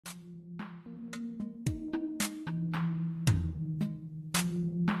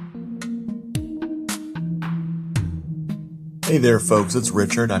Hey there, folks, it's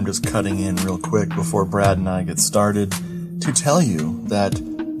Richard. I'm just cutting in real quick before Brad and I get started to tell you that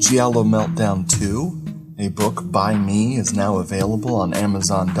Giallo Meltdown 2, a book by me, is now available on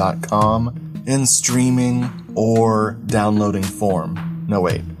Amazon.com in streaming or downloading form. No,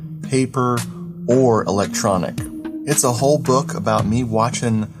 wait, paper or electronic. It's a whole book about me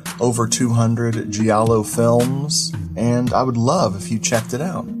watching over 200 Giallo films, and I would love if you checked it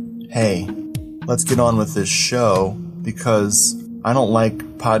out. Hey, let's get on with this show, because I don't like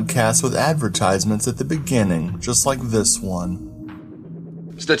podcasts with advertisements at the beginning, just like this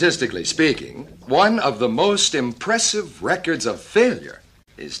one. Statistically speaking, one of the most impressive records of failure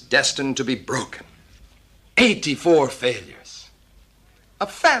is destined to be broken. 84 failures. A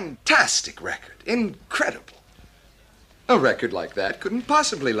fantastic record. Incredible. A record like that couldn't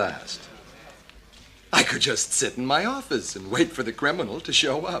possibly last. I could just sit in my office and wait for the criminal to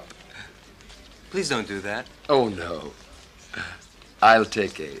show up. Please don't do that. Oh, no. I'll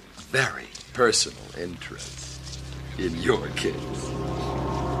take a very personal interest in your case.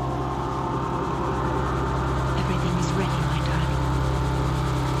 Everything is ready, my darling.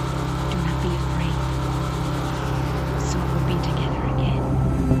 Do not be afraid. Soon we'll be together again.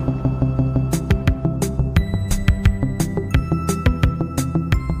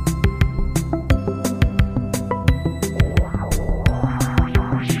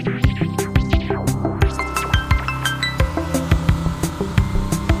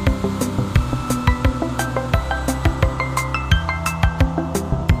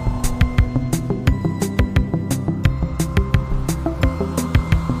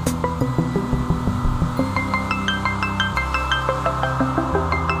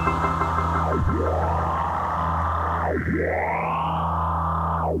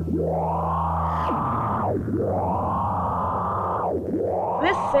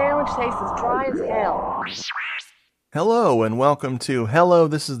 Tastes as dry as hell. Hello, and welcome to Hello,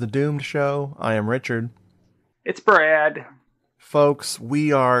 This is the Doomed Show. I am Richard. It's Brad. Folks,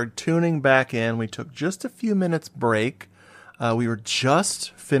 we are tuning back in. We took just a few minutes break. We were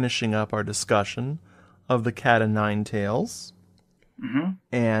just finishing up our discussion of the Cat o' Nine Tails. Mm-hmm.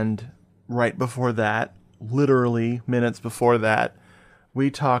 And right before that, literally minutes before that,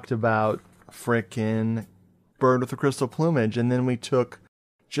 we talked about frickin' Bird with the Crystal Plumage, and then we took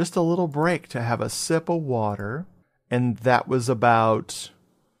just a little break to have a sip of water, and that was about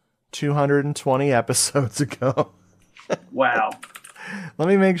 220 episodes ago. Wow. Let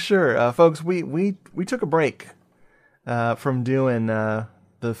me make sure. Folks, we took a break from doing the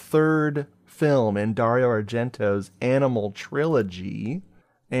third film in Dario Argento's Animal Trilogy,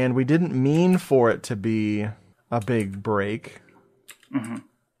 and we didn't mean for it to be a big break. Mm-hmm.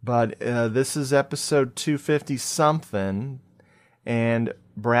 But this is episode 250-something, and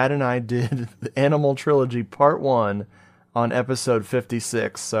Brad and I did the Animal Trilogy Part 1 on episode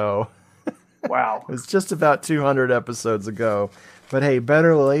 56, so wow. It was just about 200 episodes ago. But hey,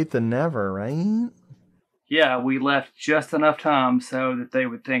 better late than never, right? Yeah, we left just enough time so that they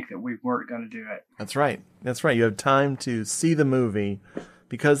would think that we weren't going to do it. That's right. That's right. You have time to see the movie,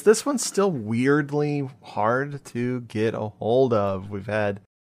 because this one's still weirdly hard to get a hold of. We've had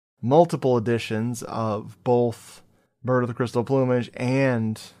multiple editions of both Bird of the Crystal Plumage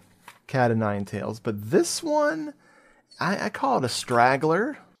and Cat o' Nine Tails, but this one, I call it a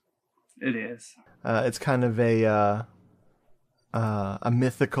straggler. It is. It's kind of a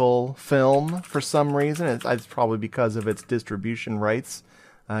mythical film for some reason. It's probably because of its distribution rights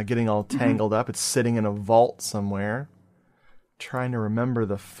getting all tangled up. It's sitting in a vault somewhere. Trying to remember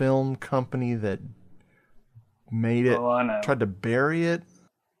the film company that made it. Oh, I know. Tried to bury it.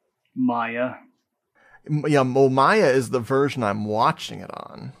 Maya. Yeah, well, Maya is the version I'm watching it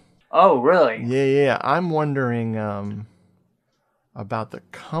on. Oh, really? Yeah. I'm wondering about the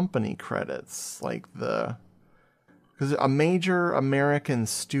company credits, because a major American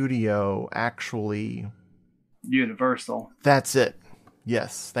studio actually. Universal. That's it.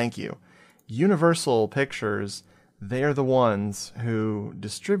 Yes, thank you. Universal Pictures. They're the ones who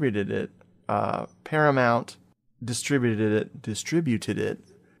distributed it. Paramount distributed it.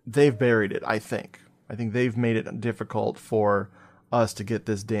 They've buried it, I think. I think they've made it difficult for us to get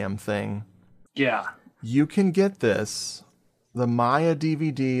this damn thing. Yeah. You can get this. The Maya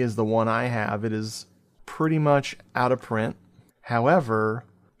DVD is the one I have. It is pretty much out of print. However,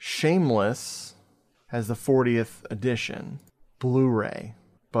 Shameless has the 40th edition Blu-ray.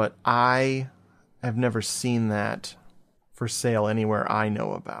 But I have never seen that for sale anywhere I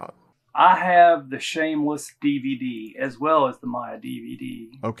know about. I have the Shameless DVD as well as the Maya DVD.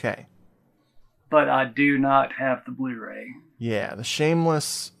 Okay. But I do not have the Blu-ray. Yeah, the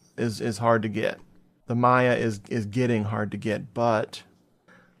Shameless is hard to get. The Maya is getting hard to get, but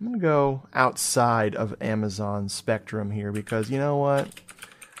I'm going to go outside of Amazon's spectrum here because you know what?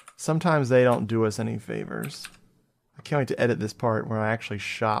 Sometimes they don't do us any favors. I can't wait to edit this part where I actually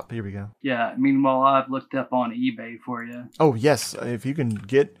shop. Here we go. Yeah, meanwhile, I've looked up on eBay for you. Oh, yes. If you can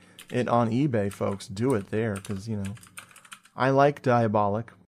get it on eBay, folks, do it there because, you know, I like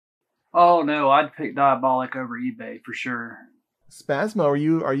Diabolic. Oh, no, I'd pick Diabolic over eBay for sure. Spasmo,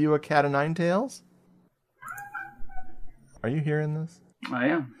 are you a cat of nine tails? Are you hearing this? I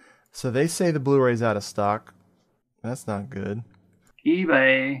am. So they say the Blu-ray's out of stock. That's not good.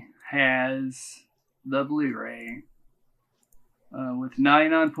 eBay has the Blu-ray with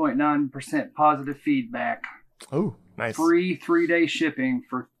 99.9% positive feedback. Oh, nice. Free 3-day shipping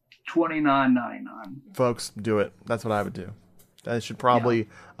for $29.99. Folks, do it. That's what I would do. I should probably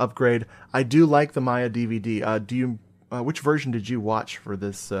upgrade. I do like the Maya DVD. Which version did you watch for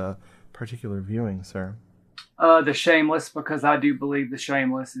this particular viewing, sir? The Shameless, because I do believe the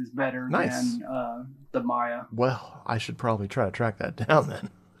Shameless is better Nice. than the Maya. Well, I should probably try to track that down then.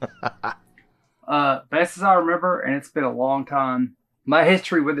 Best as I remember, and it's been a long time, my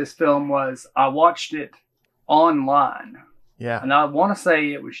history with this film was I watched it online. Yeah. And I want to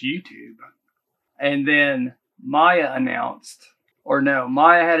say it was YouTube. And then Maya announced,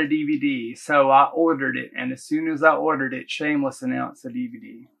 Maya had a DVD, so I ordered it. And as soon as I ordered it, Shameless announced a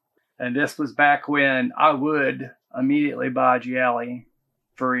DVD. And this was back when I would immediately buy Gialli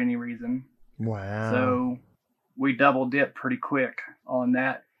for any reason. Wow. So we double dipped pretty quick on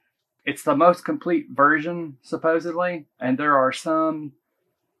that. It's the most complete version, supposedly. And there are some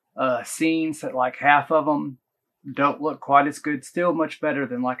scenes that like half of them don't look quite as good. Still much better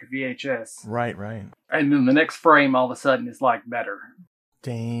than like a VHS. Right. And then the next frame all of a sudden is like better.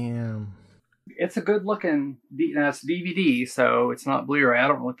 Damn. It's a good looking it's DVD, so it's not Blu-ray. I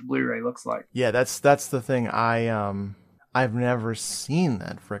don't know what the Blu-ray looks like. Yeah, that's the thing. I've never seen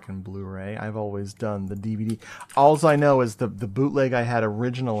that frickin' Blu-ray. I've always done the DVD. Alls I know is the bootleg I had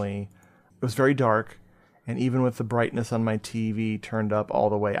originally, it was very dark, and even with the brightness on my TV turned up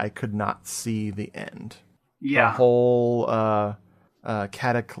all the way, I could not see the end. Yeah. The whole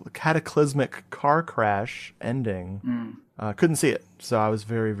cataclysmic car crash ending. Couldn't see it, so I was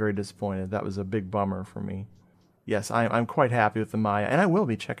very, very disappointed. That was a big bummer for me. Yes, I'm quite happy with the Maya, and I will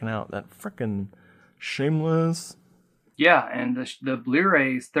be checking out that frickin' Shameless. Yeah, and the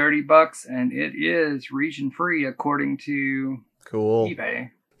Blu-ray is $30, and it is region-free according to Cool.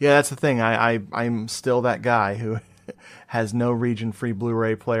 eBay. Yeah, that's the thing. I'm still that guy who has no region-free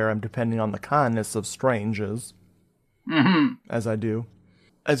Blu-ray player. I'm depending on the kindness of strangers, as I do.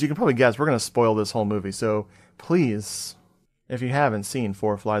 As you can probably guess, we're going to spoil this whole movie, so please, if you haven't seen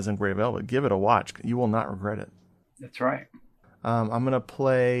Four Flies on Grey Velvet, give it a watch. You will not regret it. That's right. I'm going to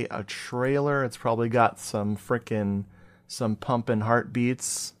play a trailer. It's probably got some pumping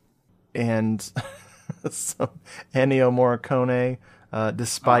heartbeats and some Ennio Morricone.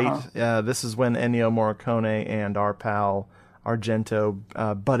 Despite this is when Ennio Morricone and our pal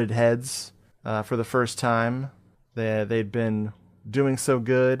Argento butted heads for the first time. They'd been doing so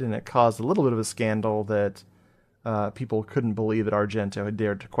good, and it caused a little bit of a scandal that people couldn't believe that Argento had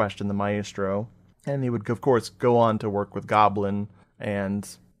dared to question the maestro. And he would, of course, go on to work with Goblin,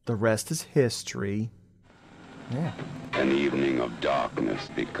 and the rest is history. Yeah. An evening of darkness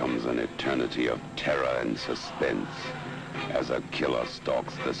becomes an eternity of terror and suspense as a killer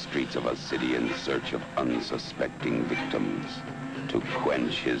stalks the streets of a city in search of unsuspecting victims to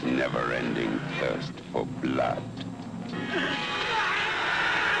quench his never-ending thirst for blood.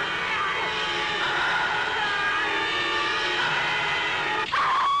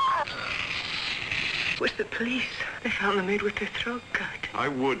 With the police, they found the maid with her throat cut. I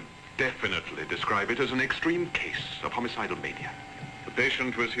would definitely describe it as an extreme case of homicidal mania. The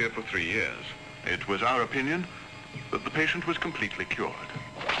patient was here for 3 years. It was our opinion that the patient was completely cured.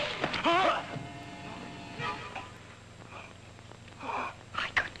 I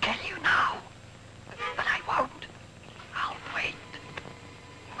could kill you now, but I won't. I'll wait.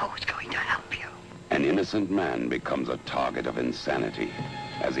 Who's going to help you? An innocent man becomes a target of insanity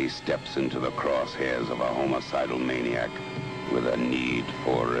as he steps into the crosshairs of a homicidal maniac with a need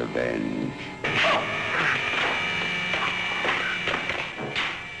for revenge.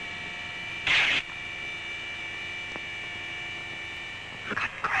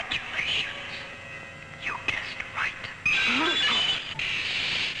 Congratulations. You guessed right.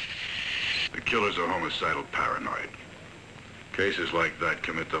 The killer's a homicidal paranoid. Cases like that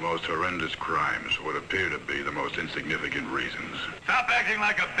commit the most horrendous crimes for what appear to be the most insignificant reasons. Stop acting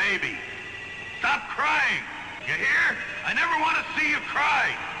like a baby. Stop crying. You hear? I never want to see you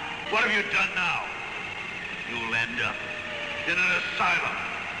cry. What have you done now? you'll end up in an asylum.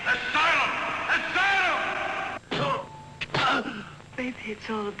 Asylum! Maybe it's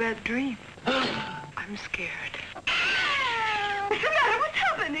all a bad dream. I'm scared. What's the matter? What's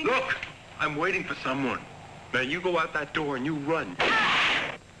happening? Look, I'm waiting for someone. Now you go out that door and you run.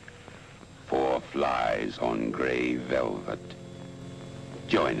 4 flies on gray velvet.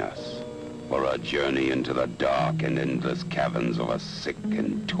 Join us for a journey into the dark and endless caverns of a sick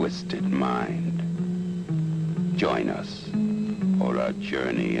and twisted mind. Join us for a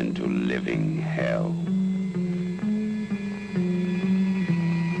journey into living hell.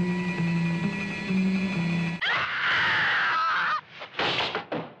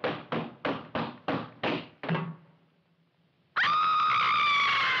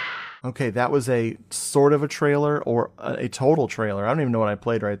 Okay, that was a sort of a trailer or a total trailer. I don't even know what I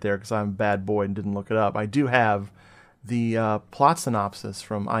played right there because I'm a bad boy and didn't look it up. I do have the plot synopsis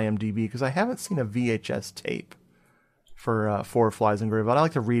from IMDb because I haven't seen a VHS tape for 4 Flies in Gray Velvet. I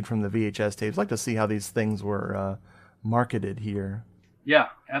like to read from the VHS tapes. I like to see how these things were marketed here. Yeah,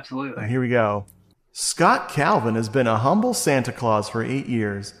 absolutely. Here we go. Scott Calvin has been a humble Santa Claus for 8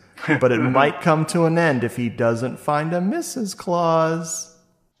 years, but it might come to an end if he doesn't find a Mrs. Claus.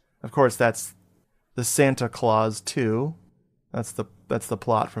 Of course, that's the Santa Claus 2. That's the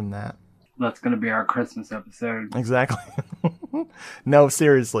plot from that. That's going to be our Christmas episode. Exactly. No,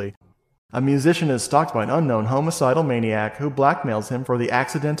 seriously. A musician is stalked by an unknown homicidal maniac who blackmails him for the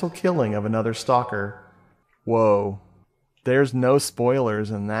accidental killing of another stalker. Whoa. There's no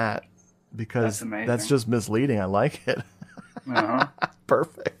spoilers in that because that's just misleading. I like it. Uh-huh.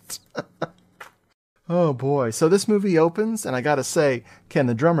 Perfect. Oh boy. So this movie opens, and I gotta say, can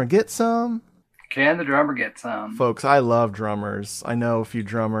the drummer get some? Can the drummer get some? Folks, I love drummers. I know a few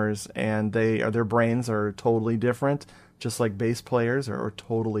drummers, and their brains are totally different, just like bass players are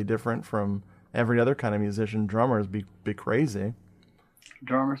totally different from every other kind of musician. Drummers be crazy.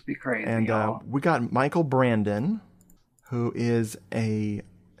 Drummers be crazy. And we got Michael Brandon, who is he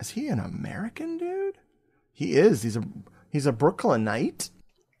an American dude? He is. He's a Brooklynite.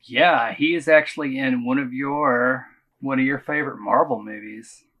 Yeah, he is actually in one of your favorite Marvel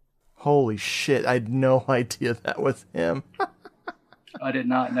movies. Holy shit, I had no idea that was him. I did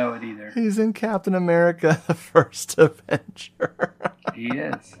not know it either. He's in Captain America, the First Avenger. He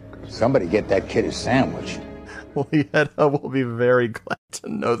is. Somebody get that kid a sandwich. Leetta will be very glad to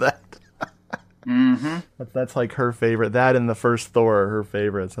know that. Mm-hmm. That's like her favorite. That and the first Thor are her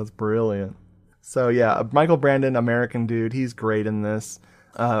favorites. That's brilliant. So yeah, Michael Brandon, American dude, he's great in this.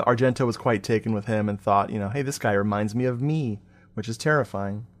 Argento was quite taken with him and thought, hey, this guy reminds me of me, which is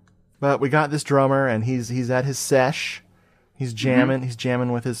terrifying. But we got this drummer, and he's at his sesh. He's jamming. Mm-hmm. He's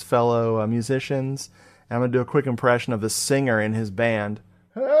jamming with his fellow musicians. And I'm gonna do a quick impression of the singer in his band.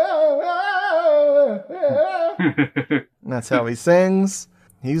 That's how he sings.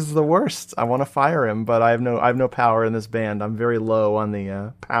 He's the worst. I want to fire him, but I have no power in this band. I'm very low on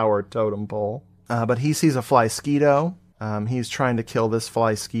the power totem pole. But he sees a fly-skeeto. He's trying to kill this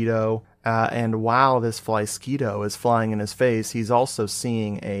fly-skeeto. And while this fly-skeeto is flying in his face, he's also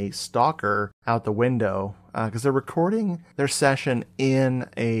seeing a stalker out the window. Because they're recording their session in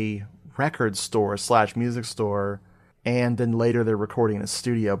a record store / music store. And then later they're recording in a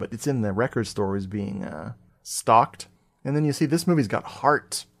studio. But it's in the record store who's being stalked. And then you see this movie's got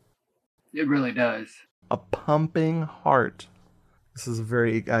heart. It really does. A pumping heart. This is a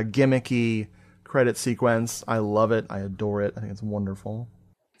very gimmicky credit sequence. I love it. I adore it. I think it's wonderful.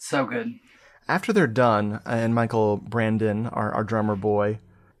 So good. After they're done, and Michael Brandon, our drummer boy,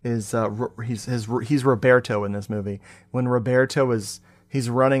 is he's Roberto in this movie. When Roberto he's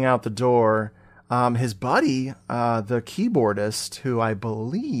running out the door, his buddy, the keyboardist, who I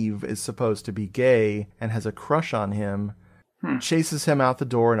believe is supposed to be gay and has a crush on him, chases him out the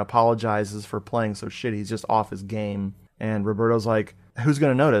door and apologizes for playing so shitty. He's just off his game. And Roberto's like, who's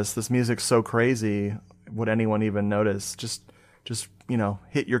going to notice? This music's so crazy. Would anyone even notice? Just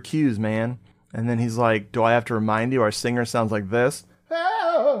hit your cues, man. And then he's like, do I have to remind you our singer sounds like this?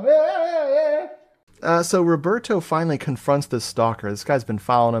 So Roberto finally confronts this stalker. This guy's been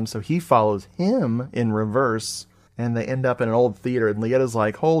following him, so he follows him in reverse, and they end up in an old theater. And Leetta's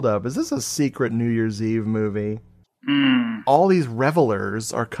like, hold up, is this a secret New Year's Eve movie? All these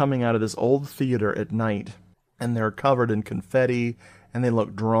revelers are coming out of this old theater at night, and they're covered in confetti, and they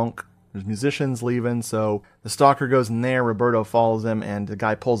look drunk. There's musicians leaving, so the stalker goes in there, Roberto follows him, and the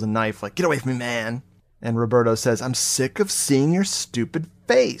guy pulls a knife, like, get away from me, man. And Roberto says, I'm sick of seeing your stupid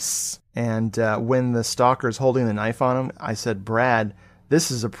face. And when the stalker's holding the knife on him, I said, Brad, this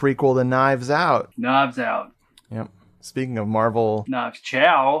is a prequel to Knives Out. Knives Out. Yep. Speaking of Marvel. Knives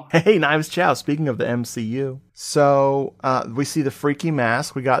Chow. Hey, Knives Chow. Speaking of the MCU. So, we see the freaky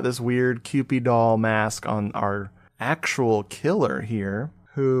mask. We got this weird Cupid doll mask on our actual killer here,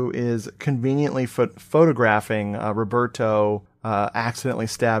 who is conveniently photographing Roberto accidentally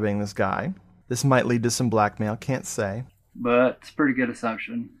stabbing this guy. This might lead to some blackmail, can't say. But it's a pretty good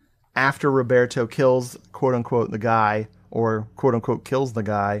assumption. After Roberto kills, quote-unquote, the guy, or quote-unquote kills the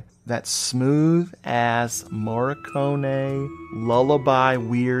guy, that smooth-ass Morricone lullaby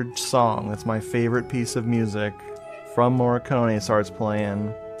weird song, that's my favorite piece of music from Morricone, starts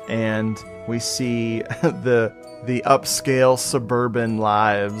playing. And we see the upscale suburban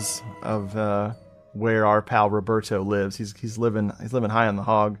lives of where our pal Roberto lives. He's living high on the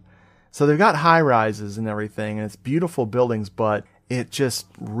hog. So they've got high rises and everything, and it's beautiful buildings, but it just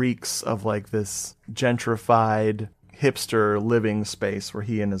reeks of like this gentrified hipster living space where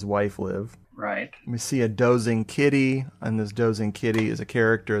he and his wife live. Right. We see a dozing kitty, and this dozing kitty is a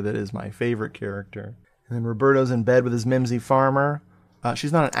character that is my favorite character. And then Roberto's in bed with his Mimsy farmer.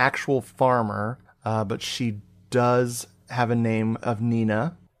 She's not an actual farmer, but she does have a name of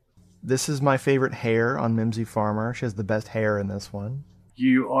Nina. This is my favorite hair on Mimsy Farmer. She has the best hair in this one.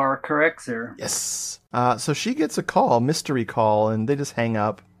 You are correct, sir. Yes. So she gets a call, mystery call, and they just hang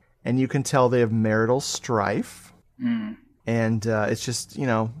up. And you can tell they have marital strife. Mm. And it's just,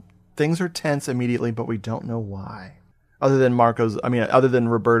 things are tense immediately, but we don't know why. Other than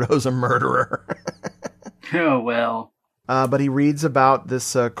Roberto's a murderer. Oh, well. But he reads about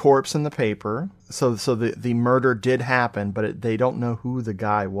this corpse in the paper. So the murder did happen, but they don't know who the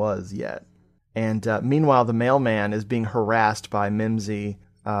guy was yet. And meanwhile, the mailman is being harassed by Mimsy,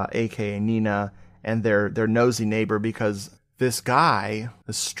 a.k.a. Nina, and their nosy neighbor, because this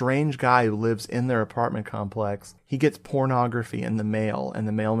strange guy who lives in their apartment complex, he gets pornography in the mail, and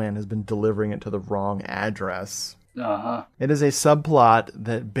the mailman has been delivering it to the wrong address. Uh-huh. It is a subplot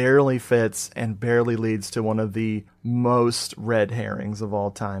that barely fits and barely leads to one of the most red herrings of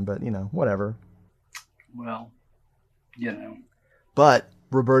all time, but, whatever. Well, But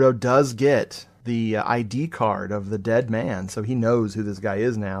Roberto does get the ID card of the dead man, so he knows who this guy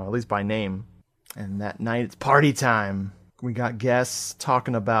is now, at least by name. And that night, it's party time. We got guests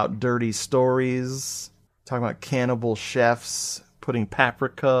talking about dirty stories, talking about cannibal chefs putting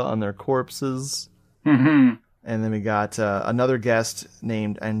paprika on their corpses. Mm-hmm. And then we got another guest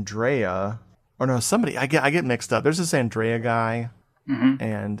named Andrea. Or no, somebody, I get mixed up. There's this Andrea guy,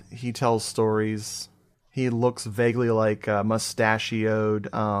 and he tells stories. He looks vaguely like mustachioed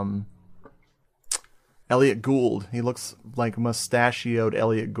Elliot Gould. He looks like mustachioed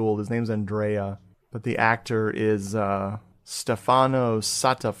Elliot Gould. His name's Andrea, but the actor is Stefano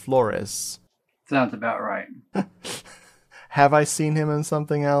Sataflores. Sounds about right. Have I seen him in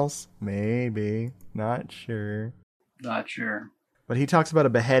something else? Maybe. Not sure. Not sure. But he talks about a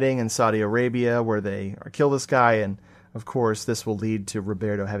beheading in Saudi Arabia where they kill this guy, and of course this will lead to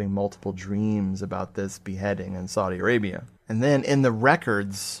Roberto having multiple dreams about this beheading in Saudi Arabia. And then in the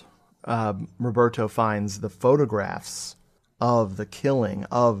records, Roberto finds the photographs of the killing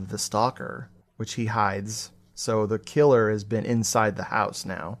of the stalker, which he hides. So the killer has been inside the house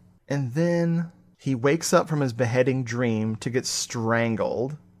now. And then he wakes up from his beheading dream to get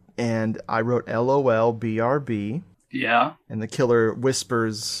strangled. And I wrote LOL BRB. Yeah. And the killer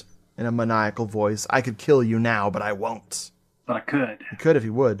whispers in a maniacal voice, "I could kill you now, but I won't." But I could. He could if he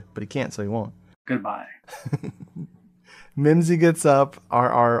would, but he can't, so he won't. Goodbye. Mimsy gets up,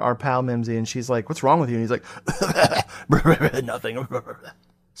 our pal Mimsy, and she's like, "What's wrong with you?" And he's like, "Nothing."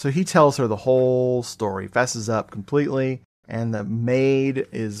 So he tells her the whole story, fesses up completely, and the maid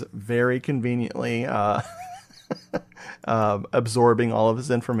is very conveniently absorbing all of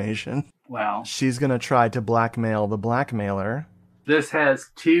his information. Wow. She's going to try to blackmail the blackmailer. This has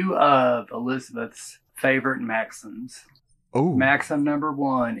two of Elizabeth's favorite maxims. Oh. Maxim number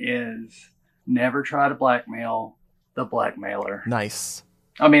 1 is never try to blackmail the blackmailer. Nice.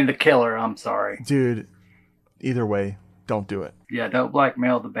 I mean, the killer, I'm sorry. Dude, either way, don't do it. Yeah, don't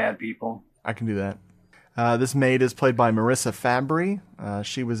blackmail the bad people. I can do that. This maid is played by Marissa Fabry.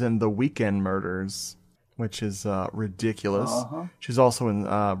 She was in The Weekend Murders, which is ridiculous. Uh-huh. She's also in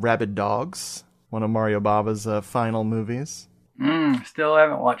Rabid Dogs, one of Mario Bava's final movies. Still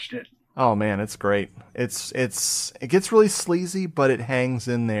haven't watched it. Oh man, it's great. It gets really sleazy, but it hangs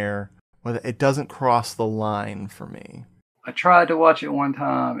in there. It doesn't cross the line for me. I tried to watch it one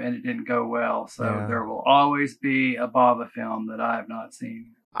time and it didn't go well, so Yeah. there will always be a Bava film that I have not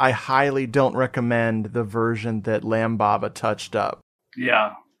seen. I highly don't recommend the version that Lam Bava touched up.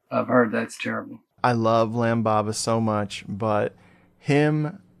 Yeah, I've heard that's terrible. I love Lam Bava so much, but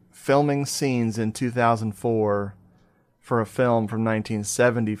him filming scenes in 2004 for a film from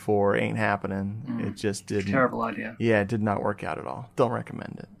 1974 ain't happening. It just didn't. Terrible idea. Yeah, it did not work out at all. Don't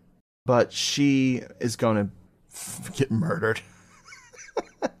recommend it. But she is going to get murdered.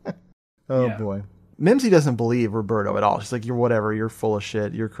 Boy. Mimsy doesn't believe Roberto at all. She's like, you're whatever, you're full of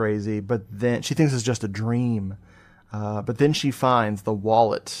shit, you're crazy. But then she thinks it's just a dream. But then she finds the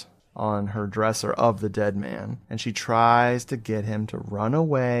wallet on her dresser of the dead man. And she tries to get him to run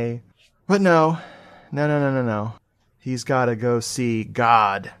away. But no. He's got to go see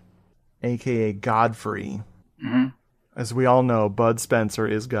God, a.k.a. Godfrey. Mm-hmm. As we all know, Bud Spencer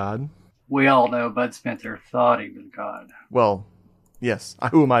is God. We all know Bud Spencer thought he was God. Well, yes.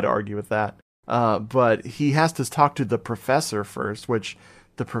 Who am I to argue with that? But he has to talk to the professor first, which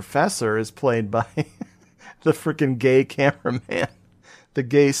the professor is played by the freaking gay cameraman. The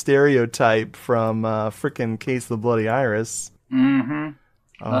gay stereotype from freaking Case of the Bloody Iris. Mm-hmm.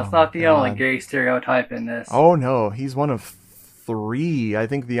 That's not the only gay stereotype in this. Oh, no. He's one of 3. I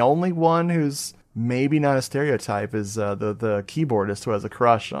think the only one who's maybe not a stereotype is the keyboardist who has a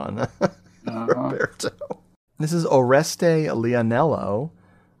crush on Roberto. This is Oreste Lianello.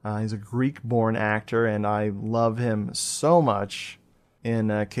 He's a Greek-born actor, and I love him so much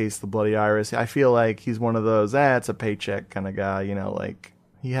in Case of the Bloody Iris. I feel like he's one of those, it's a paycheck kind of guy, like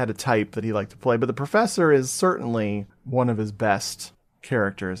he had a type that he liked to play. But the professor is certainly one of his best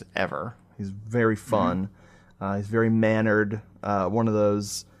characters ever. He's very fun. He's very mannered. One of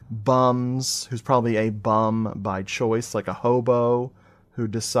those bums who's probably a bum by choice, like a hobo who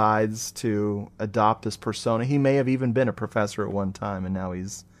decides to adopt this persona. He may have even been a professor at one time, and now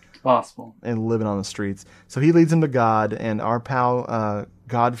he's possible and living on the streets. So he leads him to God, and our pal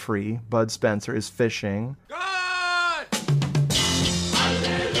Godfrey, Bud Spencer, is fishing. God!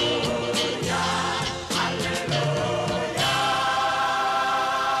 Hallelujah! Hallelujah!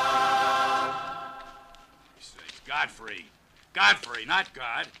 It's Godfrey, not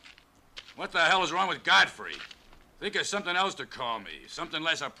God. What the hell is wrong with Godfrey? Think of something else to call me, something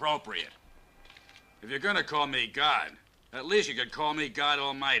less appropriate. If you're gonna call me God, at least you could call me God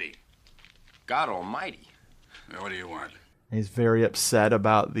Almighty. God Almighty? Now, what do you want? He's very upset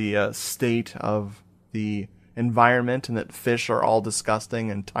about the state of the environment and that fish are all disgusting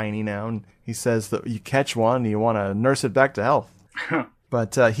and tiny now. And he says that you catch one, you want to nurse it back to health.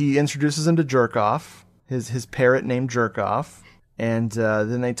 But he introduces him to Jerkoff, his parrot named Jerkoff. And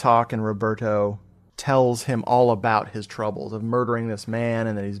then they talk, and Roberto tells him all about his troubles of murdering this man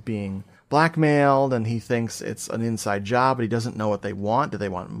and that he's being blackmailed, and he thinks it's an inside job, but he doesn't know what they want. Do they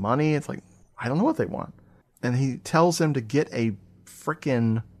want money? It's like, I don't know what they want. And he tells him to get a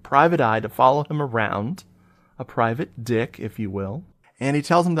freaking private eye to follow him around, a private dick, if you will. And he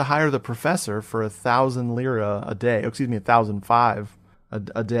tells him to hire the professor for 1,000 lira a day, 1,005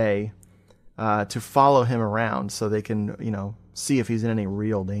 a day, to follow him around so they can, see if he's in any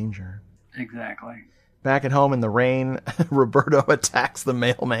real danger. Exactly. Back at home in the rain, Roberto attacks the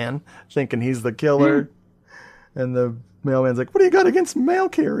mailman, thinking he's the killer. And the mailman's like, what do you got against mail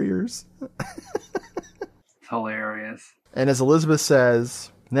carriers? It's hilarious. And as Elizabeth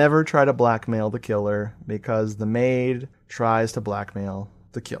says, never try to blackmail the killer, because the maid tries to blackmail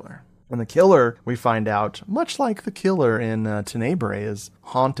the killer. And the killer, we find out, much like the killer in Tenebrae, is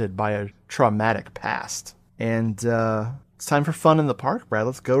haunted by a traumatic past. And it's time for fun in the park, Brad.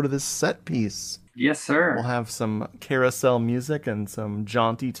 Let's go to this set piece. Yes, sir. We'll have some carousel music and some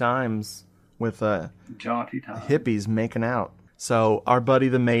jaunty times with hippies making out. So our buddy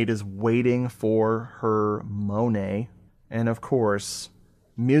the maid is waiting for her Monet. And of course,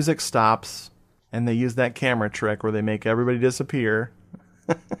 music stops, and they use that camera trick where they make everybody disappear.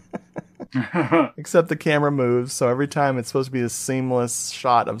 Except the camera moves, so every time it's supposed to be a seamless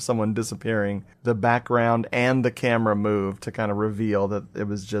shot of someone disappearing, the background and the camera move to kind of reveal that it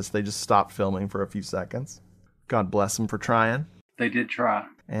was they just stopped filming for a few seconds. God bless them for trying. They did try.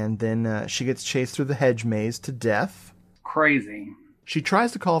 And then she gets chased through the hedge maze to death. Crazy. She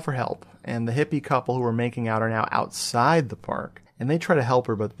tries to call for help, and the hippie couple who are making out are now outside the park. And they try to help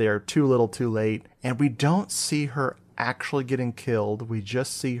her, but they're too little too late. And we don't see her actually getting killed. We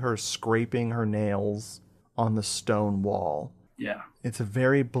just see her scraping her nails on the stone wall. Yeah. It's a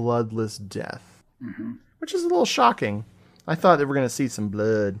very bloodless death, which is a little shocking. I thought they were going to see some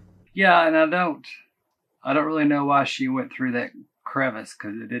blood. Yeah, and I don't really know why she went through that crevice,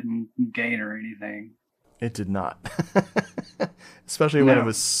 because it didn't gain her anything. It did not. Especially when it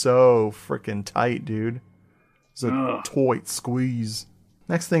was so freaking tight, dude. It's a tight squeeze.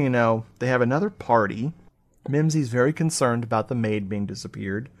 Next thing you know, they have another party. Mimsy's very concerned about the maid being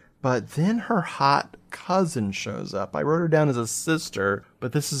disappeared, but then her hot cousin shows up. I wrote her down as a sister,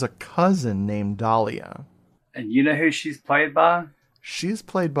 but this is a cousin named Dahlia. And you know who she's played by? She's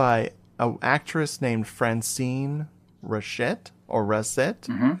played by an actress named Francine Rachette or Racette.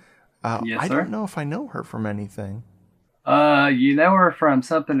 Mm-hmm. Yes, I sir. don't know if I know her from anything. You know her from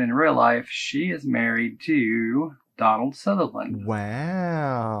something in real life. She is married to Donald Sutherland.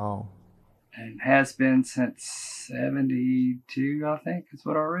 Wow. And has been since 72, I think, is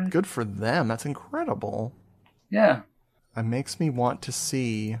what I read. Good for them. That's incredible. Yeah. It makes me want to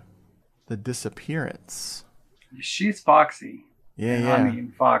see The Disappearance. She's foxy. Yeah. I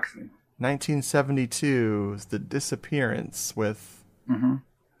mean, foxy. 1972's The Disappearance with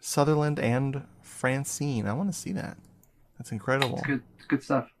Sutherland and Francine. I want to see that. That's incredible. It's good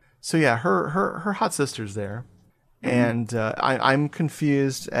stuff. So yeah, her hot sister's there. And I'm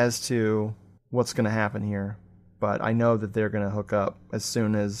confused as to what's going to happen here. But I know that they're going to hook up as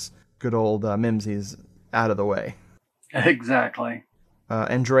soon as good old Mimsy's out of the way. Exactly.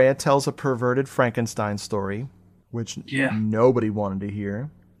 Andrea tells a perverted Frankenstein story, which nobody wanted to hear.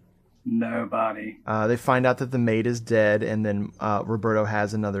 Nobody. They find out that the maid is dead, and then Roberto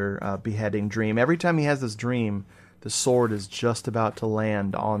has another beheading dream. Every time he has this dream, the sword is just about to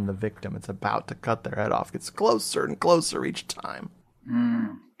land on the victim. It's about to cut their head off. It gets closer and closer each time.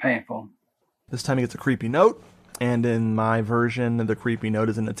 Painful. This time he gets a creepy note, and in my version, the creepy note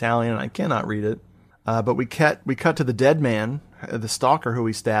is in Italian, and I cannot read it. But we cut to the dead man, the stalker who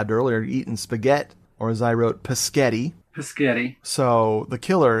we stabbed earlier, eating spaghetti, or as I wrote, Peschetti. Peschetti. So the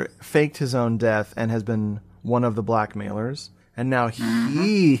killer faked his own death and has been one of the blackmailers. And now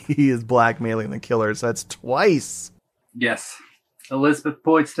he is blackmailing the killer. So that's twice. Yes. Elizabeth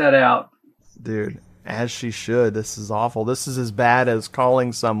points that out. Dude, as she should. This is awful. This is as bad as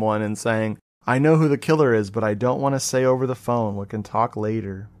calling someone and saying, I know who the killer is, but I don't want to say over the phone. We can talk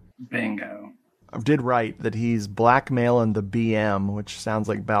later. Bingo. I did write that he's blackmailing the BM, which sounds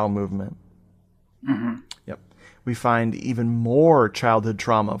like bowel movement. Yep. We find even more childhood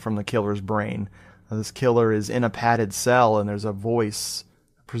trauma from the killer's brain. This killer is in a padded cell, and there's a voice,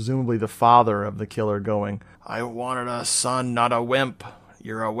 presumably the father of the killer, going, I wanted a son, not a wimp.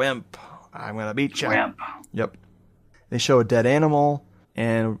 You're a wimp. I'm going to beat you. Wimp. Yep. They show a dead animal,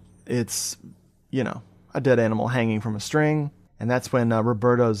 and it's, a dead animal hanging from a string. And that's when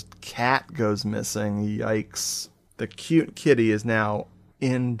Roberto's cat goes missing. Yikes. The cute kitty is now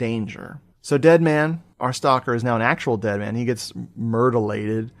in danger. So dead man, our stalker, is now an actual dead man. He gets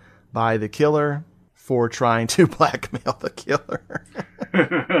murdered by the killer for trying to blackmail the killer.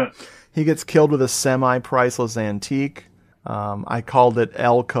 He gets killed with a semi-priceless antique. I called it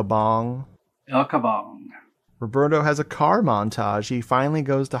El Kabong. El Kabong. Roberto has a car montage. He finally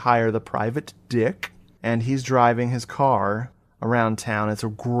goes to hire the private dick, and he's driving his car around town. It's a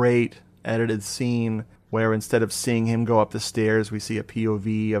great edited scene where instead of seeing him go up the stairs, we see a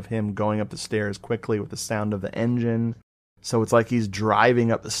POV of him going up the stairs quickly with the sound of the engine. So it's like he's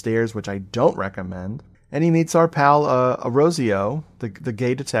driving up the stairs, which I don't recommend. And he meets our pal Arosio, the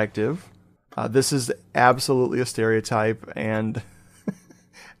gay detective. This is absolutely a stereotype, and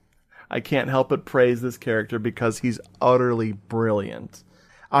I can't help but praise this character because he's utterly brilliant.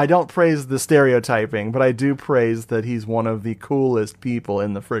 I don't praise the stereotyping, but I do praise that he's one of the coolest people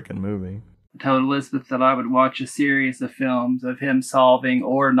in the frickin' movie. I told Elizabeth that I would watch a series of films of him solving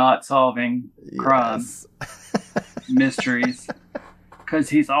or not solving crimes, mysteries, because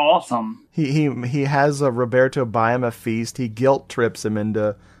he's awesome. He has Roberto buy him a feast. He guilt trips him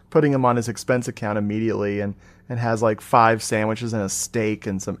into putting him on his expense account immediately, and has like 5 sandwiches and a steak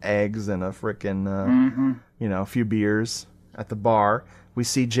and some eggs and a frickin' a few beers at the bar. We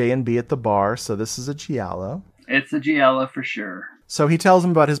see J and B at the bar, so this is a giallo. It's a giallo for sure. So he tells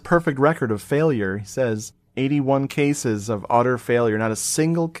him about his perfect record of failure. He says, 81 cases of utter failure, not a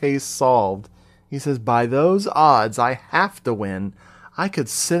single case solved. He says, by those odds, I have to win. I could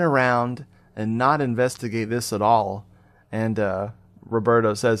sit around and not investigate this at all. And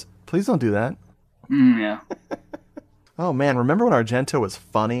Roberto says, please don't do that. Yeah. Oh man, remember when Argento was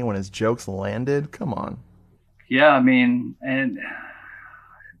funny when his jokes landed? Come on. Yeah, I mean, and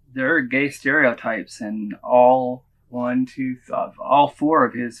there are gay stereotypes in all 4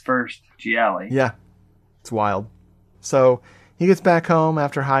 of his first gialli. Yeah, it's wild. So he gets back home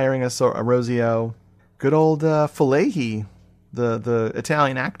after hiring a Rosio. Good old Falehi, the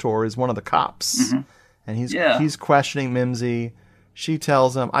Italian actor, is one of the cops, and he's questioning Mimsy. She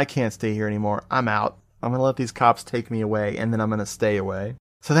tells him, "I can't stay here anymore. I'm out. I'm gonna let these cops take me away, and then I'm gonna stay away."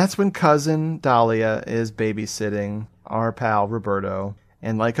 So that's when cousin Dahlia is babysitting our pal Roberto,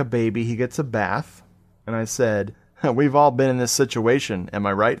 and like a baby, he gets a bath. And I said, we've all been in this situation. Am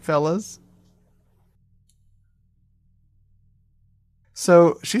I right, fellas?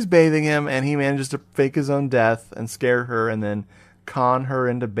 So she's bathing him, and he manages to fake his own death and scare her and then con her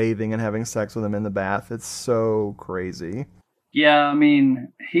into bathing and having sex with him in the bath. It's so crazy. Yeah, I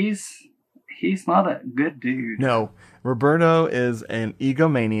mean, he's not a good dude. No, Roberto is an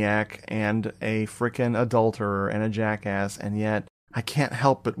egomaniac and a freaking adulterer and a jackass, and yet I can't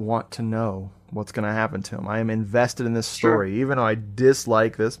help but want to know what's going to happen to him. I am invested in this story, even though I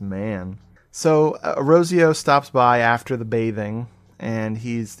dislike this man. So Rosio stops by after the bathing, and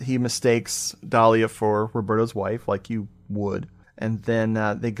he mistakes Dahlia for Roberto's wife, like you would. And then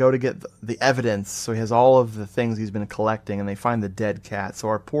they go to get the evidence. So he has all of the things he's been collecting, and they find the dead cat. So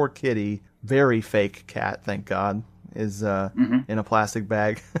our poor kitty, very fake cat, thank God, is in a plastic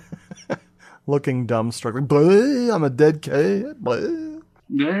bag, looking dumbstruck. Like, I'm a dead cat. Blah.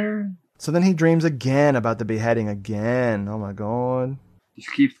 There. So then he dreams again about the beheading again. Oh my God.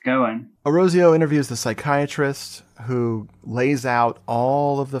 Just keeps going. Orozio interviews the psychiatrist who lays out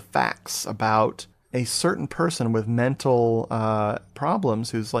all of the facts about a certain person with mental problems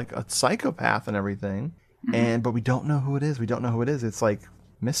who's like a psychopath and everything. But we don't know who it is. We don't know who it is. It's like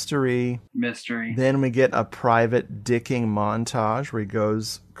mystery. Then we get a private dicking montage where he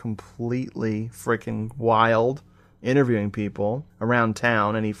goes completely freaking wild, interviewing people around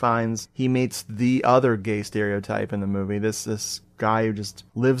town, and he meets the other gay stereotype in the movie. This guy who just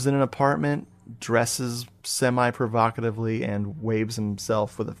lives in an apartment, dresses semi-provocatively, and waves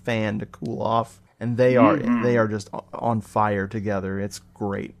himself with a fan to cool off. And they are just on fire together. It's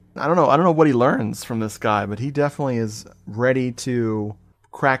great. I don't know what he learns from this guy, but he definitely is ready to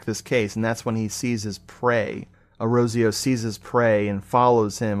crack this case, and that's when he sees his prey. Orozio sees his prey and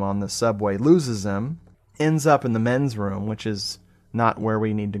follows him on the subway, loses him, ends up in the men's room, which is not where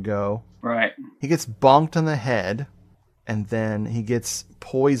we need to go. Right. He gets bonked on the head, and then he gets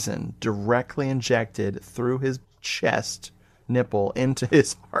poison directly injected through his chest nipple into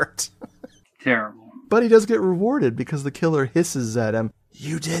his heart. Terrible. But he does get rewarded because the killer hisses at him,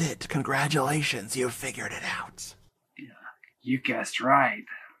 "You did it. Congratulations. You figured it out." Yeah, you guessed right.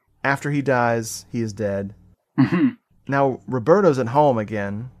 After he dies, he is dead. Now, Roberto's at home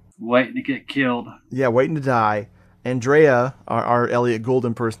again. Waiting to get killed. Yeah, waiting to die. Andrea, our Elliot Gould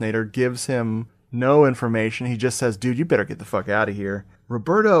impersonator, gives him no information. He just says, "Dude, you better get the fuck out of here."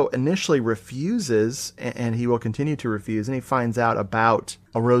 Roberto initially refuses, and he will continue to refuse, and he finds out about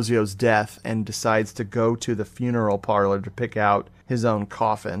Orozio's death and decides to go to the funeral parlor to pick out his own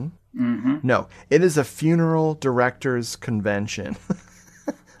coffin. No, it is a funeral directors convention.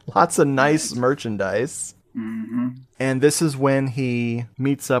 Lots of nice merchandise. And this is when he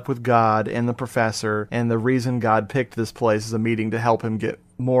meets up with God and the professor, and the reason God picked this place is a meeting to help him get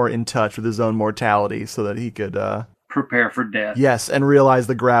more in touch with his own mortality so that he could prepare for death. Yes, and realize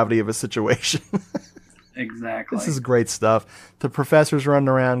the gravity of a situation. Exactly. This is great stuff. The professor's running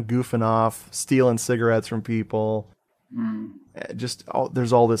around goofing off, stealing cigarettes from people.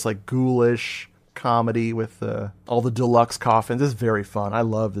 There's all this like ghoulish comedy with all the deluxe coffins. It's very fun. I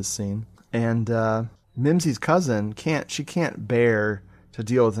love this scene. And Mimsy's cousin can't bear to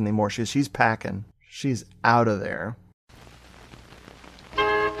deal with it anymore. She's packing. She's out of there.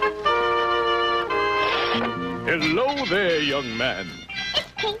 Hello there, young man.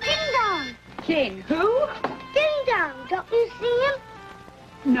 It's King Ding Dong. King who? Ding Dong. Don't you see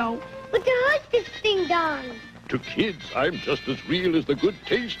him? No. With the hostess Ding Dong. To kids, I'm just as real as the good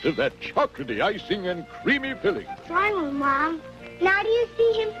taste of that chocolatey icing and creamy filling. Finally, Mom. Now do you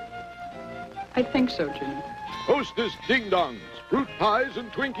see him? I think so, Jimmy. Hostess Ding Dongs, fruit pies and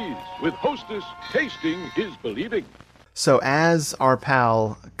Twinkies. With Hostess, tasting is believing. So as our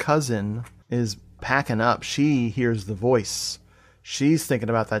pal cousin is packing up, she hears the voice. She's thinking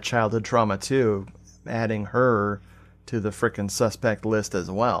about that childhood trauma too, adding her to the frickin' suspect list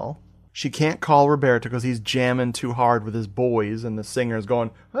as well. She can't call Roberto because he's jamming too hard with his boys, and the singer's going,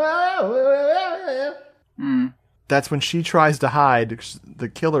 That's when she tries to hide. The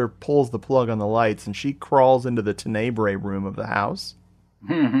killer pulls the plug on the lights, and she crawls into the Tenebrae room of the house.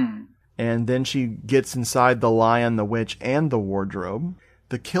 And then she gets inside the lion, the witch, and the wardrobe.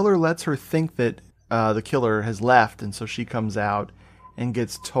 The killer lets her think that the killer has left, and so she comes out and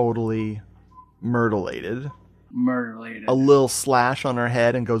gets totally murderlated. A little slash on her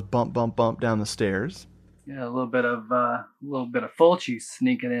head and goes bump, bump, bump down the stairs. Yeah, a little bit of Fulci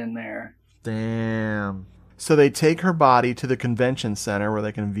sneaking in there. Damn. So they take her body to the convention center where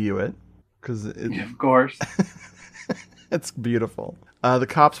they can view it. Of course. It's beautiful. The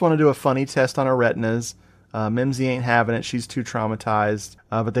cops want to do a funny test on her retinas. Mimsy ain't having it. She's too traumatized.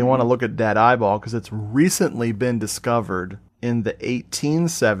 But they want to look at that eyeball because it's recently been discovered in the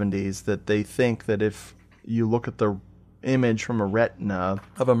 1870s that they think that if you look at the image from a retina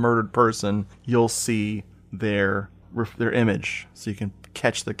of a murdered person, you'll see their image, so you can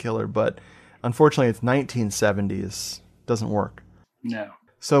catch the killer. But unfortunately, it's 1970s. Doesn't work. No.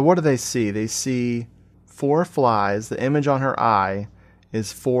 So what do they see? They see 4 flies. The image on her eye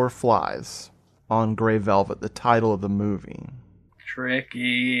is 4 flies on gray velvet, the title of the movie.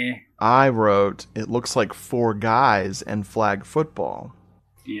 Tricky. I wrote, it looks like 4 guys and flag football.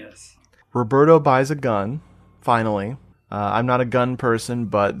 Yes. Roberto buys a gun, finally. I'm not a gun person,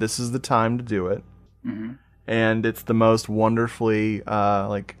 but this is the time to do it. Mm-hmm. And it's the most wonderfully,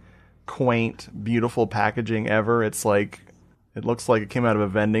 quaint, beautiful packaging ever. It's like, it looks like it came out of a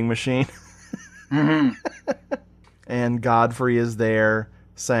vending machine. Mm-hmm. And Godfrey is there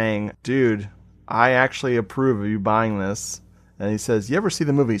saying, dude, I actually approve of you buying this. And he says, you ever see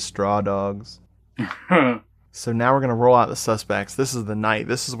the movie Straw Dogs? So now we're going to roll out the suspects. This is the night.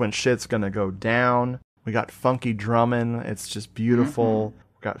 This is when shit's going to go down. We got funky drumming. It's just beautiful. Mm-hmm.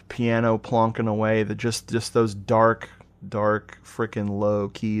 We got piano plonking away. Just those dark freaking low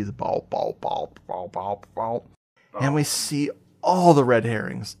keys. Ball, ball, ball, ball, ball, ball. And we see all the red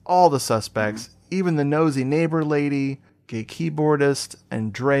herrings, all the suspects, even the nosy neighbor lady, gay keyboardist,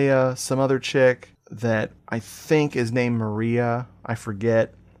 Andrea, some other chick that I think is named Maria. I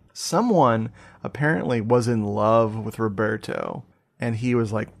forget. Someone apparently was in love with Roberto. And he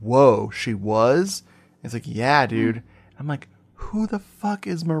was like, whoa, she was? And it's like, yeah, dude. I'm like, who the fuck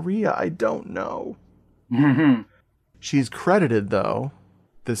is Maria? I don't know. She's credited, though,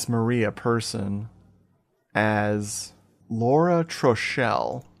 this Maria person, as Laura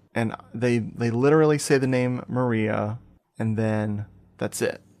Trochelle. And they literally say the name Maria, and then that's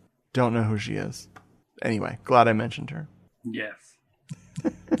it. Don't know who she is. Anyway, glad I mentioned her. Yes.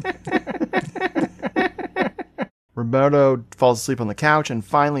 Roberto falls asleep on the couch and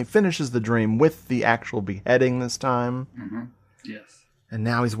finally finishes the dream with the actual beheading this time. Mm-hmm. Yes. And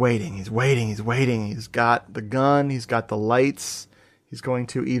now he's waiting. He's waiting. He's got the gun. He's got the lights. He's going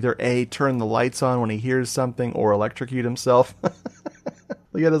to either A, turn the lights on when he hears something, or electrocute himself.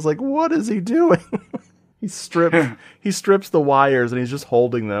 Leota's like, what is he doing? He strips the wires and he's just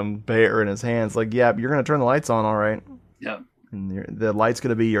holding them bare in his hands. Like, yeah, you're going to turn the lights on, all right. Yeah. And the light's going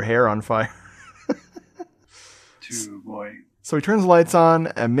to be your hair on fire. Boy. So he turns the lights on,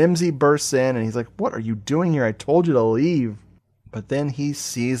 and Mimsy bursts in, and he's like, what are you doing here? I told you to leave. But then he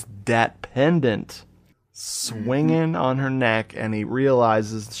sees that pendant swinging on her neck, and he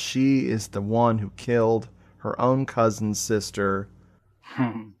realizes she is the one who killed her own cousin's sister.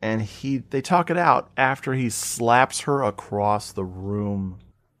 And they talk it out after he slaps her across the room.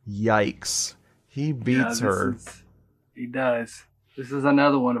 Yikes. He beats her. He does. This is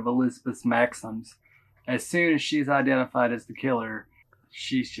another one of Elizabeth's maxims. As soon as she's identified as the killer,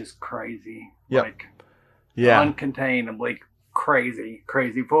 she's just crazy. Yep. Like, yeah. Uncontainably crazy.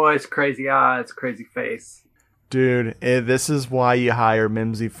 Crazy voice, crazy eyes, crazy face. Dude, this is why you hire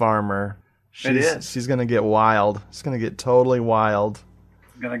Mimsy Farmer. She's going to get wild. She's going to get totally wild.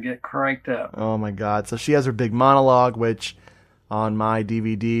 Gonna get cranked up. Oh my god. So she has her big monologue, which on my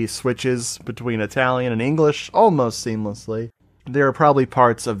DVD switches between Italian and English almost seamlessly. There are probably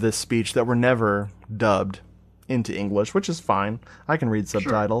parts of this speech that were never dubbed into English, which is fine. I can read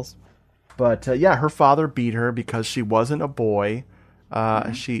subtitles. Sure. But yeah, her father beat her because she wasn't a boy.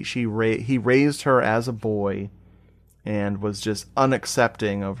 He raised her as a boy and was just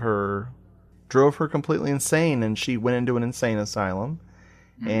unaccepting of her. Drove her completely insane, and she went into an insane asylum.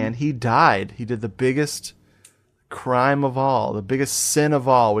 And he died. He did the biggest crime of all, the biggest sin of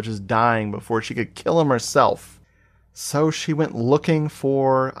all, which is dying before she could kill him herself. So she went looking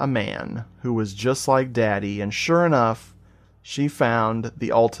for a man who was just like Daddy, and sure enough, she found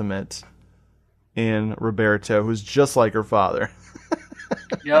the ultimate in Roberto, who's just like her father.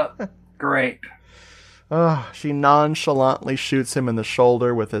 Yep, great. She nonchalantly shoots him in the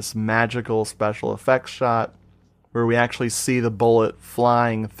shoulder with this magical special effects shot, where we actually see the bullet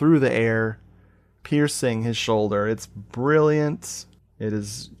flying through the air, piercing his shoulder. It's brilliant. It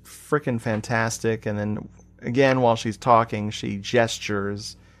is freaking fantastic. And then, again, while she's talking, she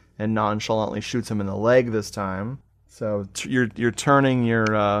gestures and nonchalantly shoots him in the leg this time. So you're turning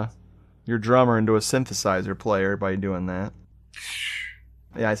your drummer into a synthesizer player by doing that.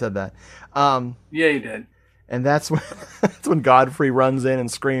 Yeah, I said that. Yeah, you did. And that's when Godfrey runs in and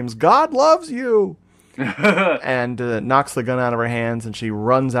screams, "God loves you!" and knocks the gun out of her hands, and she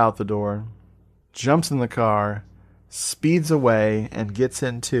runs out the door, jumps in the car, speeds away, and gets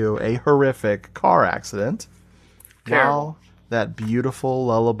into a horrific car accident. Terrible. While that beautiful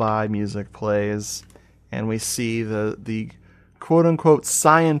lullaby music plays, and we see the quote-unquote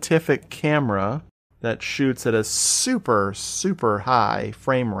scientific camera that shoots at a super, super high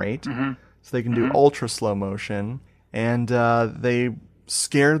frame rate. Mm-hmm. So they can do ultra slow motion. And they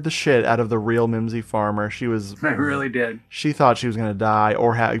scared the shit out of the real Mimsy Farmer. They really did. She thought she was going to die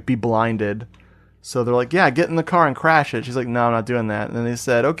or be blinded. So they're like, yeah, get in the car and crash it. She's like, no, I'm not doing that. And then they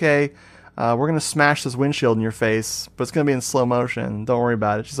said, okay, we're going to smash this windshield in your face, but it's going to be in slow motion. Don't worry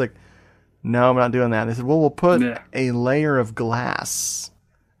about it. She's like, no, I'm not doing that. And they said, well, we'll put a layer of glass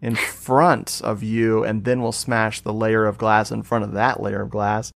in front of you, and then we'll smash the layer of glass in front of that layer of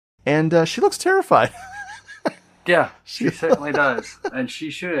glass. And she looks terrified. Yeah, she certainly does. And she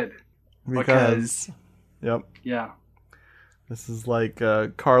should. Because yep. Yeah. This is like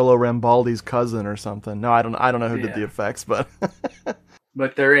Carlo Rambaldi's cousin or something. No, I don't know who did the effects, but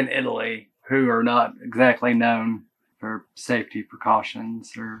but they're in Italy, who are not exactly known for safety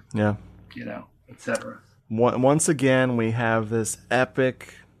precautions or etc. Once again, we have this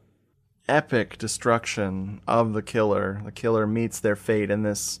epic destruction of the killer. The killer meets their fate in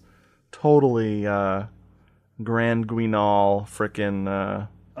this totally Grand Guignol frickin'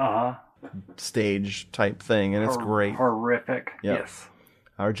 stage type thing, and it's great. Horrific. Yep. Yes.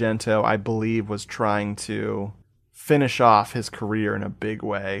 Argento, I believe, was trying to finish off his career in a big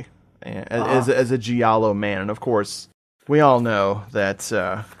way as a giallo man. And of course, we all know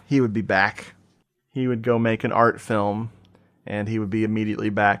that he would be back. He would go make an art film, and he would be immediately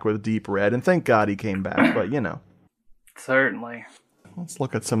back with Deep Red. And thank God he came back, but Certainly. Let's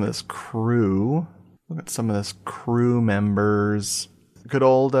look at some of this crew. Look at some of this crew members. Good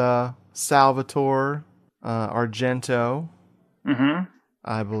old Salvatore Argento. Mm-hmm.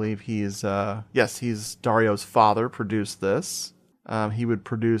 I believe he's Dario's father, produced this. He would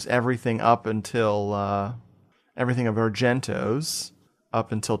produce everything up until everything of Argento's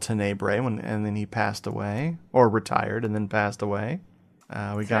up until Tenebrae, and then he passed away, or retired and then passed away.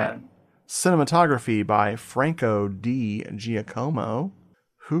 We got cinematography by Franco di Giacomo,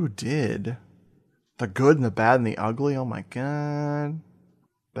 who did The Good and the Bad and the Ugly. Oh my God.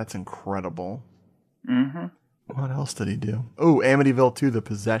 That's incredible. Mm-hmm. What else did he do? Oh, Amityville 2, The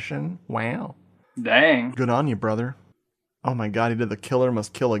Possession. Wow. Dang. Good on you, brother. Oh my God, he did The Killer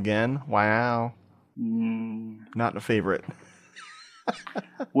Must Kill Again. Wow. Not a favorite.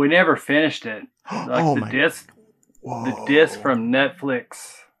 We never finished it. The disc from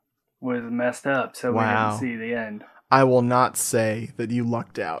Netflix was messed up, so we didn't see the end. I will not say that you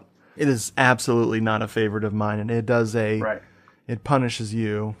lucked out. It is absolutely not a favorite of mine, and it does it punishes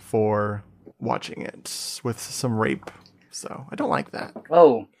you for watching it with some rape. So I don't like that.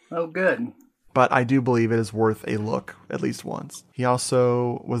 Oh, good. But I do believe it is worth a look at least once. He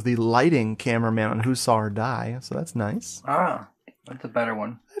also was the lighting cameraman on Who Saw Her Die, so that's nice. That's a better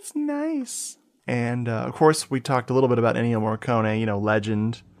one. That's nice. And of course, we talked a little bit about Ennio Morricone,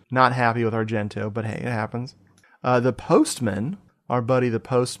 legend. Not happy with Argento, but hey, it happens. The Postman, our buddy the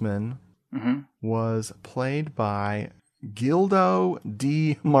Postman, was played by Gildo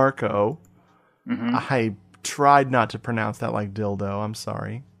Di Marco. I tried not to pronounce that like dildo. I'm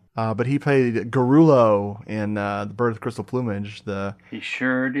sorry. But he played Garullo in The Bird of Crystal Plumage. He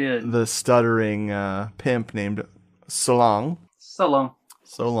sure did. The stuttering pimp named Solong.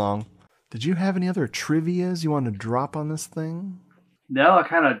 So long. Did you have any other trivias you wanted to drop on this thing? No, I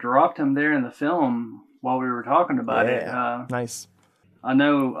kind of dropped him there in the film while we were talking about it. Nice. I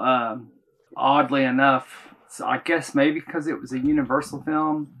know, oddly enough, I guess maybe because it was a Universal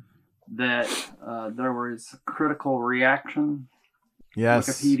film, that there was critical reaction. Yes.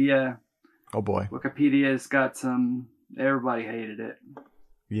 Wikipedia. Oh boy. Wikipedia's got some. Everybody hated it.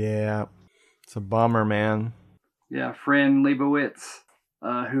 Yeah. It's a bummer, man. Yeah, Fran Lebowitz,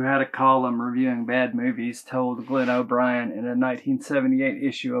 who had a column reviewing bad movies, told Glenn O'Brien in a 1978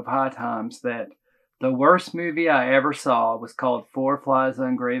 issue of High Times that the worst movie I ever saw was called Four Flies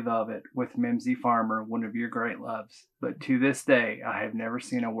on Grey Velvet with Mimsy Farmer, one of your great loves. But to this day, I have never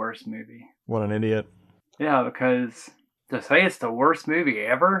seen a worse movie. What an idiot. Yeah, because to say it's the worst movie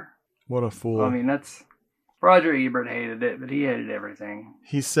ever? What a fool. I mean, that's... Roger Ebert hated it, but he hated everything.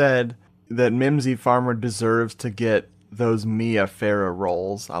 He said that Mimsy Farmer deserves to get those Mia Farrow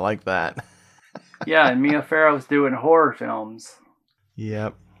roles. I like that. Yeah, and Mia Farrow's doing horror films.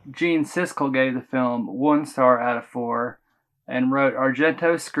 Yep. Gene Siskel gave the film 1 star out of 4 and wrote,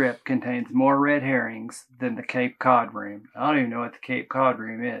 Argento's script contains more red herrings than the Cape Cod Room. I don't even know what the Cape Cod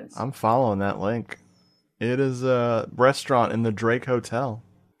Room is. I'm following that link. It is a restaurant in the Drake Hotel.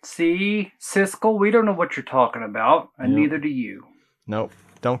 See, Siskel, we don't know what you're talking about, and neither do you. Nope.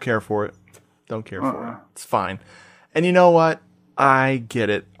 Don't care for it. Don't care for it. It's fine. And you know what? I get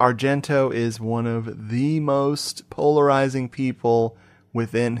it. Argento is one of the most polarizing people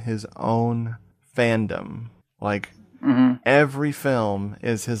within his own fandom. Like, every film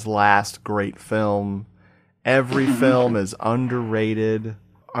is his last great film. Every film is underrated.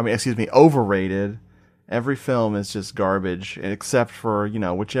 Overrated. Every film is just garbage, except for,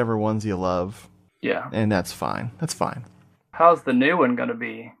 whichever ones you love. Yeah. And that's fine. That's fine. How's the new one going to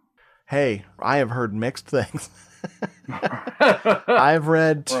be? Hey, I have heard mixed things. I've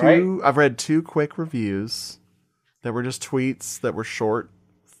read two quick reviews that were just tweets that were short,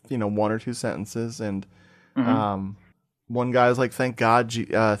 1 or 2 sentences, and one guy was like, thank God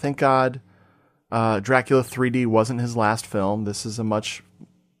Dracula 3D wasn't his last film. This is a much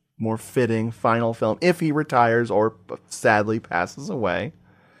more fitting final film if he retires or sadly passes away.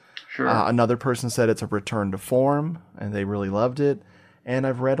 Sure. Another person said it's a return to form, and they really loved it. And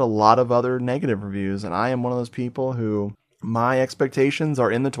I've read a lot of other negative reviews, and I am one of those people who my expectations are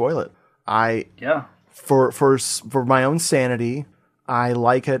in the toilet. For my own sanity, I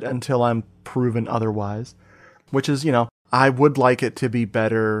like it until I'm proven otherwise, which is, I would like it to be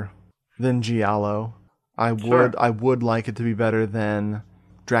better than Giallo. I would like it to be better than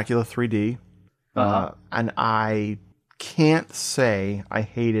Dracula 3D. And I can't say I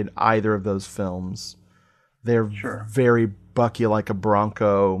hated either of those films. They're very Bucky like a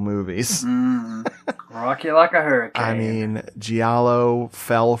Bronco movies. Rock you like a hurricane. I mean, Giallo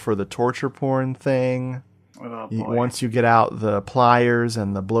fell for the torture porn thing. Oh, boy. Once you get out the pliers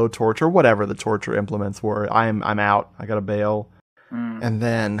and the blowtorch or whatever the torture implements were, I'm out. I got to bail. And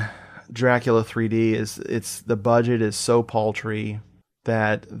then Dracula 3D the budget is so paltry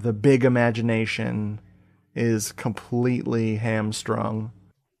that the big imagination is completely hamstrung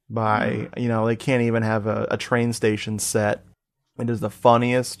by, they can't even have a train station set. It is the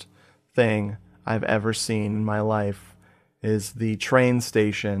funniest thing I've ever seen in my life is the train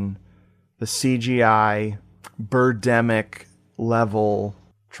station, the CGI Birdemic level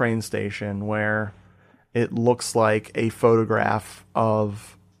train station where it looks like a photograph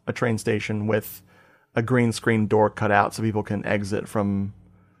of a train station with a green screen door cut out so people can exit from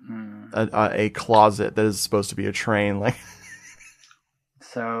a closet that is supposed to be a train. Like,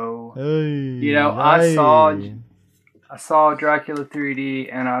 so, hey, I saw Dracula 3D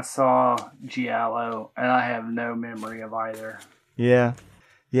and I saw Giallo, and I have no memory of either. Yeah,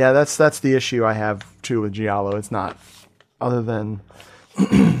 that's the issue I have too with Giallo. It's not, other than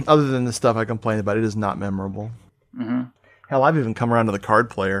the stuff I complained about, it is not memorable. Hell, I've even come around to the Card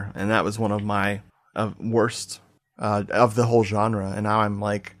Player, and that was one of my worst of the whole genre. And now I'm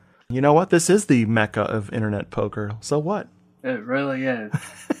like, you know what? This is the mecca of internet poker. So what? It really is.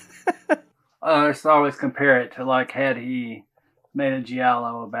 I just always compare it to, like, had he made a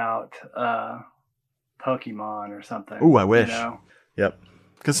Giallo about Pokemon or something. Ooh, I wish. Yep.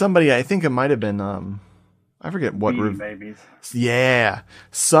 Because somebody, I think it might have been, I forget what. Beanie Babies. Yeah.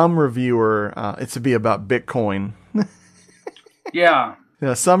 Some reviewer, it's to be about Bitcoin. Yeah.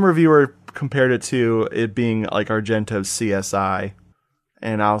 Some reviewer compared it to it being like Argento's CSI.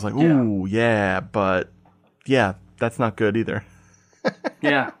 And I was like, ooh, yeah, but yeah, that's not good either.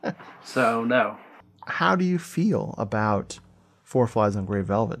 Yeah. So, no. How do you feel about Four Flies on Grey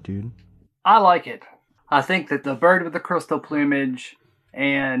Velvet, dude? I like it. I think that The Bird with the Crystal Plumage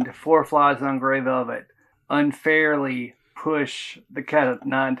and Four Flies on Grey Velvet unfairly push The Cat of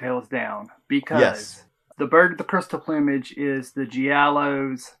Nine Tails down because The Bird with the Crystal Plumage is the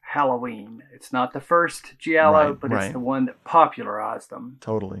Giallo's Halloween. It's not the first Giallo, but it's the one that popularized them.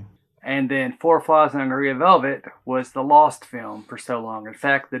 Totally. And then Four Flies on Grey Velvet was the lost film for so long. In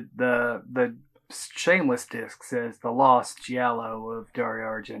fact, the Shameless disc says the lost Giallo of Dario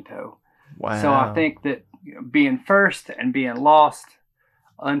Argento. Wow. So I think that being first and being lost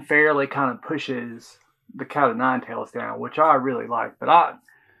unfairly kind of pushes The Cat of Nine Tails down, which I really like. But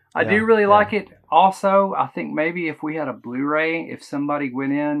I do really like it. Also, I think maybe if we had a Blu-ray, if somebody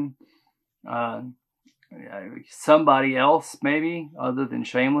went in, somebody else maybe other than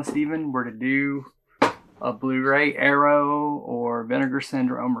Shameless even were to do a Blu-ray, Arrow or Vinegar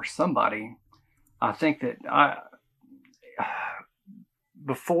Syndrome or somebody, I think that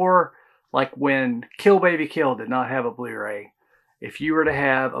before, like when Kill Baby Kill did not have a Blu-ray, if you were to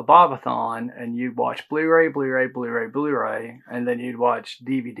have a Bobathon and you'd watch Blu-ray, Blu-ray, Blu-ray, Blu-ray, and then you'd watch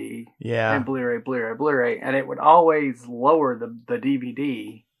DVD and Blu-ray, Blu-ray, Blu-ray, and it would always lower the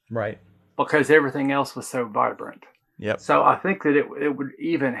DVD. Right. Because everything else was so vibrant. Yep. So I think that it would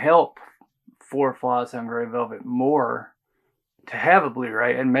even help Four Flies on Grey Velvet more to have a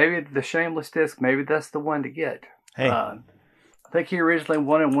Blu-ray, and maybe the Shameless disc, maybe that's the one to get. Hey. I think he originally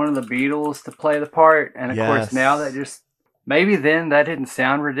wanted one of the Beatles to play the part, and of course now that just, maybe then that didn't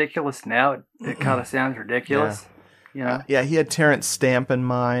sound ridiculous. Now it kind of sounds ridiculous. Yeah. He had Terrence Stamp in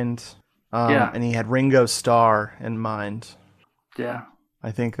mind. And he had Ringo Starr in mind. Yeah.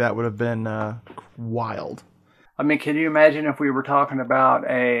 I think that would have been wild. I mean, can you imagine if we were talking about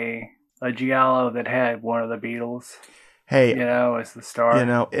a giallo that had one of the Beatles? Hey, as the star.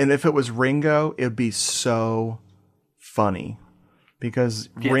 And if it was Ringo, it would be so funny. Because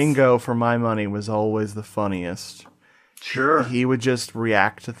Ringo, for my money, was always the funniest. Sure. He would just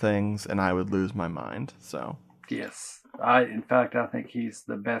react to things, and I would lose my mind. So. Yes. In fact, I think he's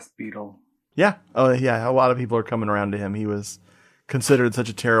the best Beatle. Yeah. Oh, yeah. A lot of people are coming around to him. He was considered such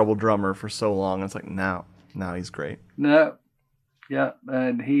a terrible drummer for so long. It's like, now he's great. No. Yeah.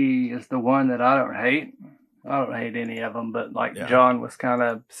 And he is the one that I don't hate. I don't hate any of them, but John was kind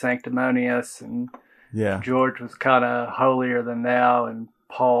of sanctimonious, and George was kind of holier than thou, and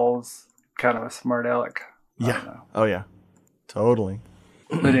Paul's kind of a smart aleck. Yeah. Oh, yeah. Totally.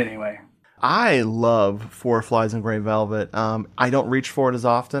 But anyway. I love Four Flies in Grey Velvet. I don't reach for it as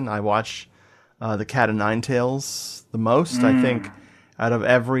often. I watch The Cat o' Nine Tails the most. I think out of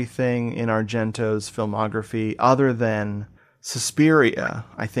everything in Argento's filmography, other than Suspiria,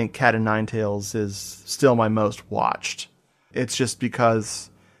 I think Cat o' Nine Tails is still my most watched. It's just because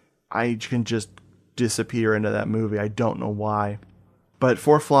I can just disappear into that movie. I don't know why. But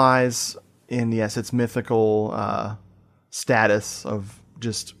Four Flies, in its mythical status of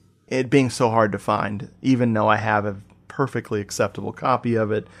just it being so hard to find, even though I have a perfectly acceptable copy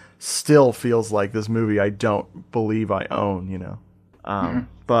of it, still feels like this movie I don't believe I own,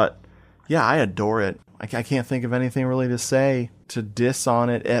 But yeah, I adore it. I can't think of anything really to say to diss on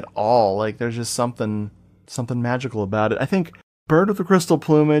it at all. Like, there's just something magical about it. I think Bird with the Crystal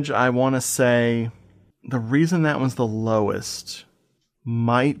Plumage, I want to say the reason that was the lowest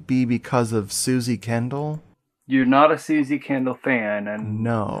might be because of Susie Kendall. You're not a Susie Kendall fan, and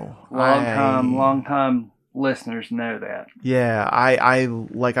no, long time listeners know that. Yeah, I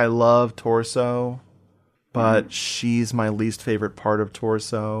love Torso, but she's my least favorite part of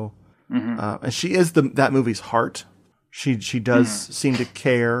Torso. And she is that movie's heart. She does seem to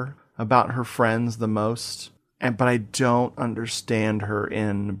care about her friends the most, but I don't understand her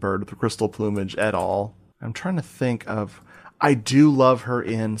in Bird with the Crystal Plumage at all. I'm trying to think of. I do love her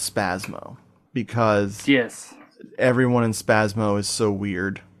in Spasmo because everyone in Spasmo is so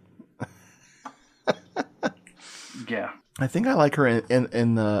weird. Yeah, I think I like her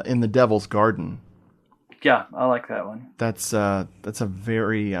in the Devil's Garden. Yeah, I like that one. That's a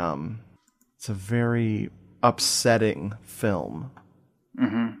very upsetting film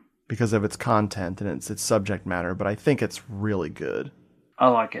because of its content and its subject matter, but I think it's really good. I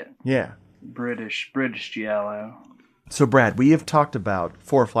like it. Yeah, British giallo. So Brad, we have talked about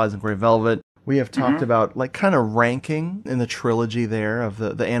Four Flies in Grey Velvet. We have talked about kind of ranking in the trilogy there of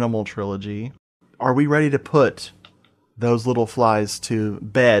the Animal Trilogy. Are we ready to put those little flies to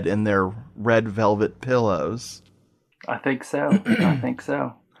bed in their red velvet pillows? I think so. I think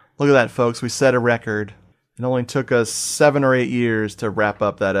so. Look at that, folks. We set a record. It only took us 7 or 8 years to wrap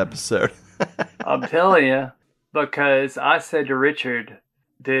up that episode. I'm telling you, because I said to Richard,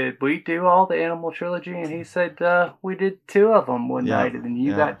 did we do all the Animal Trilogy? And he said, we did 2 of them one night, and then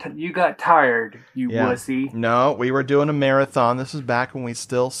you got tired, you wussy. No, we were doing a marathon. This was back when we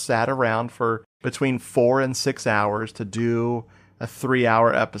still sat around for between 4 and 6 hours to do a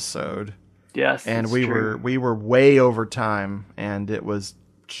 3-hour episode. Yes, and we were way over time, and it was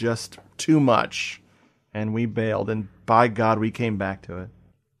just too much, and we bailed. And by God, we came back to it.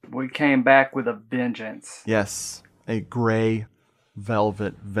 We came back with a vengeance. Yes, a gray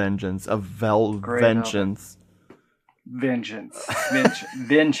velvet vengeance, vengeance.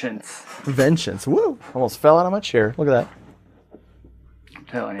 Vengeance. Woo! Almost fell out of my chair. Look at that. I'm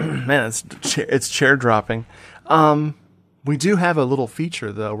telling you, man, it's chair dropping. We do have a little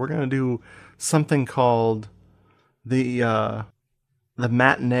feature though. We're gonna do something called the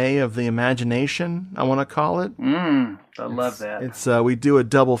matinee of the imagination, I want to call it. I love that. It's we do a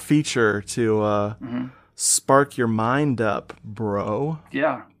double feature to spark your mind up, bro.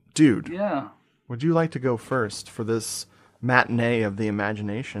 Yeah. Dude. Yeah. Would you like to go first for this matinee of the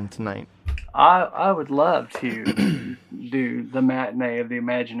imagination tonight? I would love to do the matinee of the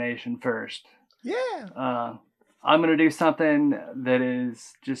imagination first. Yeah. I'm going to do something that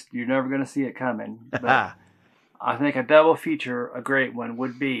is just, you're never going to see it coming. But I think a double feature, a great one,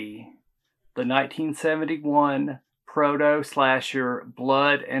 would be the 1971 proto-slasher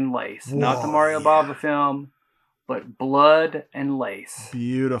Blood and Lace. Whoa, not the Mario Bava film, but Blood and Lace.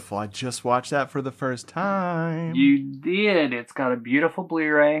 Beautiful. I just watched that for the first time. You did. It's got a beautiful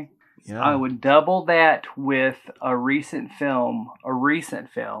Blu-ray. Yeah. I would double that with a recent film. You're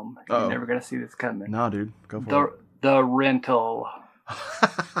never going to see this coming. No, dude. Go for it. The Rental.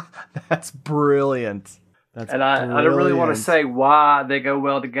 That's brilliant. That's and I don't really want to say why they go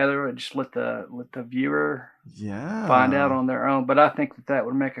well together, and just let the viewer find out on their own. But I think that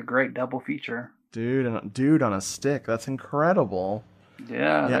would make a great double feature. Dude on a stick. That's incredible.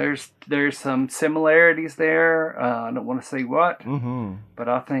 Yeah. There's some similarities there. I don't want to say what, but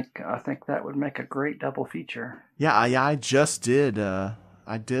I think that would make a great double feature. Yeah, I just did.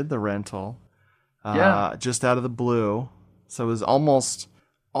 I did the rental. Just out of the blue. So it was almost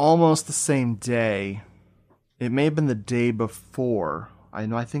the same day. It may have been the day before.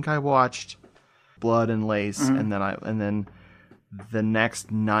 I think I watched Blood and Lace, and then the next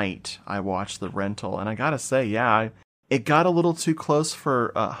night I watched the rental. And I gotta say, it got a little too close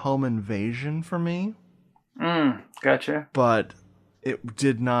for Home Invasion for me. Gotcha. But it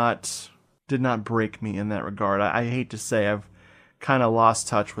did not break me in that regard. I hate to say I've kind of lost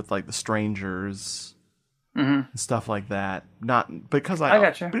touch with like The Strangers and stuff like that. Not because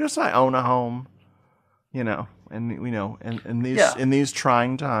because I own a home. You know, and in these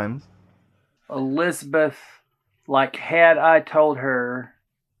trying times, Elizabeth, like, had I told her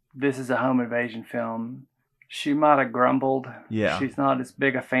this is a home invasion film, she might have grumbled. Yeah, she's not as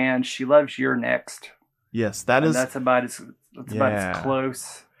big a fan. She loves You're Next. Yes, that's about as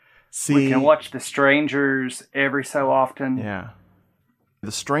close. See, we can watch The Strangers every so often. Yeah.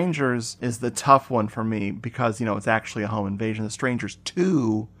 The Strangers is the tough one for me because, it's actually a home invasion. The Strangers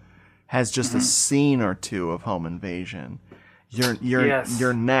 2 has just a scene or two of home invasion.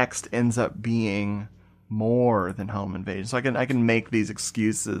 Your Next ends up being more than home invasion. So I can make these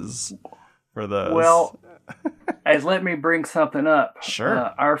excuses for those. Well, let me bring something up.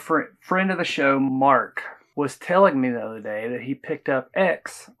 Sure. Our friend of the show, Mark, was telling me the other day that he picked up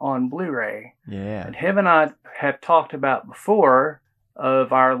X on Blu-ray. Yeah. And him and I have talked about before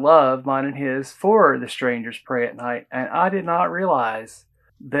of our love, mine and his, for The Strangers Pray at Night. And I did not realize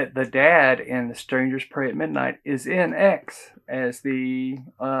that the dad in The Strangers Pray at Midnight is in X as the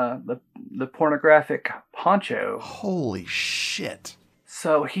pornographic poncho. Holy shit.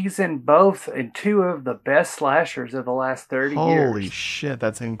 So he's in two of the best slashers of the last 30 years. Holy shit,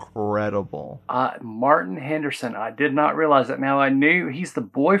 that's incredible. Martin Henderson, I did not realize that. Now I knew he's the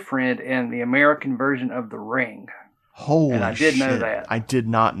boyfriend in the American version of The Ring. Holy shit. And I did know that. I did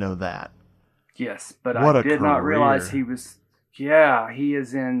not know that. Yes, but I did not realize he was... Yeah, he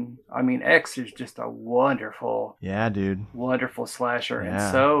is in... I mean, X is just a wonderful... Yeah, dude. Wonderful slasher. Yeah.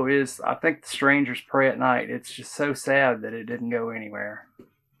 And so is... I think The Strangers Pray at Night. It's just so sad that it didn't go anywhere.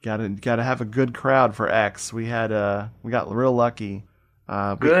 Gotta have a good crowd for X. We got real lucky.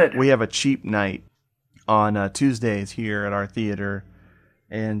 Good. We have a cheap night on Tuesdays here at our theater.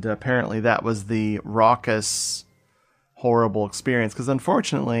 And apparently that was the raucous, horrible experience. Because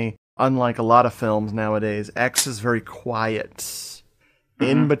unfortunately... Unlike a lot of films nowadays, X is very quiet.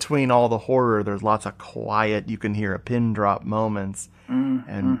 In between all the horror, there's lots of quiet. You can hear a pin drop moments.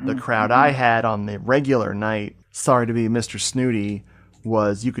 And the crowd I had on the regular night, sorry to be Mr. Snooty,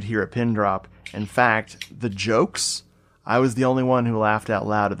 was you could hear a pin drop. In fact, the jokes, I was the only one who laughed out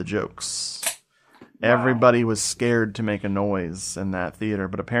loud at the jokes. Wow. Everybody was scared to make a noise in that theater.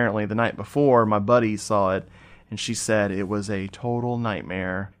 But apparently the night before, my buddy saw it. And she said it was a total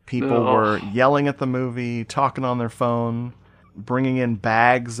nightmare. People were yelling at the movie, talking on their phone, bringing in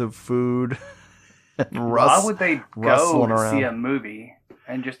bags of food. Why would they go to see a movie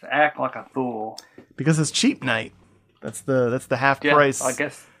and just act like a fool? Because it's cheap night. That's the half price. I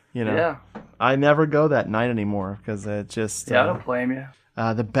guess. Yeah. I never go that night anymore because it just. Yeah, I don't blame you.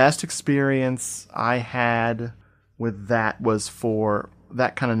 The best experience I had with that was for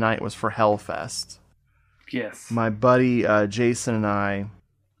that kind of night was for Hellfest. Yes. My buddy Jason and I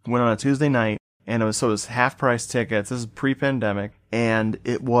went on a Tuesday night, and it was half price tickets. This is pre-pandemic, and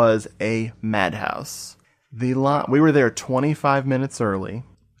it was a madhouse. We were there 25 minutes early,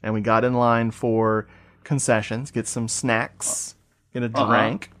 and we got in line for concessions, get some snacks, get a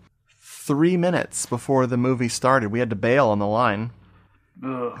drink. 3 minutes before the movie started, we had to bail on the line.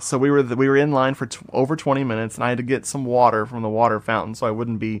 Ugh. So we were in line for over 20 minutes, and I had to get some water from the water fountain so I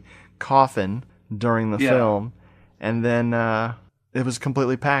wouldn't be coughing during the film, and then it was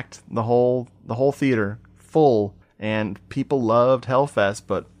completely packed. The whole theater full, and people loved Hellfest.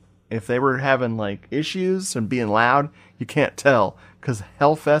 But if they were having like issues and being loud, you can't tell because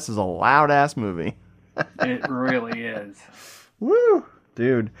Hellfest is a loud ass movie. It really is. Woo,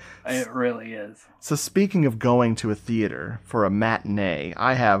 dude! It really is. So speaking of going to a theater for a matinee,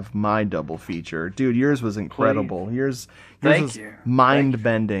 I have my double feature. Dude, yours was incredible. Please. Yours Thank was you.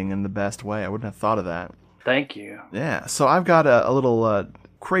 mind-bending in the best way. I wouldn't have thought of that. Thank you. Yeah, so I've got a little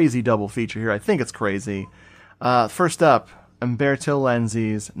crazy double feature here. I think it's crazy. First up, Umberto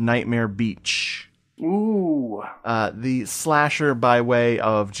Lenzi's Nightmare Beach. Ooh. The slasher by way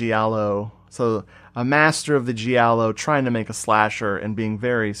of Giallo. So a master of the Giallo trying to make a slasher and being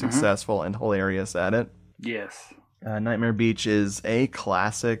very successful and hilarious at it. Yes. Nightmare Beach is a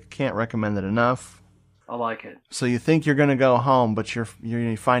classic. Can't recommend it enough. I like it. So you think you're going to go home, but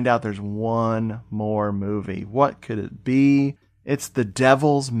you find out there's one more movie. What could it be? It's The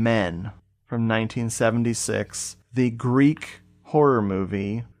Devil's Men from 1976. The Greek horror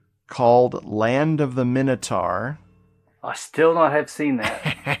movie called Land of the Minotaur. I still not have seen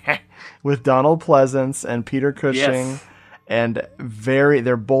that. With Donald Pleasance and Peter Cushing. Yes. And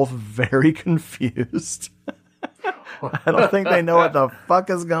they're both very confused. I don't think they know what the fuck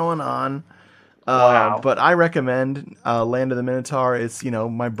is going on. Wow. But I recommend Land of the Minotaur. It's,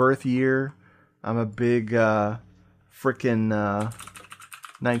 my birth year. I'm a big frickin'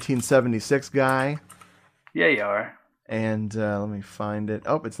 1976 guy. Yeah, you are. And let me find it.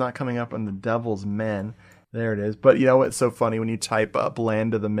 Oh, it's not coming up on The Devil's Men. There it is. But you know what's so funny? When you type up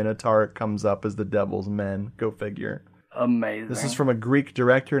Land of the Minotaur, it comes up as The Devil's Men. Go figure. Amazing. This is from a Greek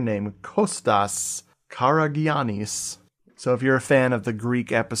director named Kostas Karagiannis. So if you're a fan of the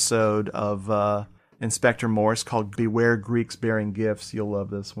Greek episode of Inspector Morse called Beware Greeks Bearing Gifts, you'll love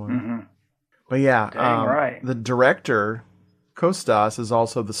this one. Mm-hmm. But yeah, Dang right. The director, Kostas, is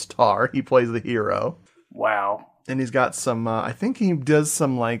also the star. He plays the hero. Wow. And he's got some, I think he does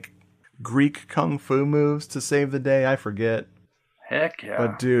some like Greek kung fu moves to save the day. I forget. Heck yeah.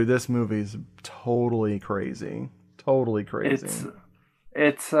 But dude, this movie's totally crazy. Totally crazy.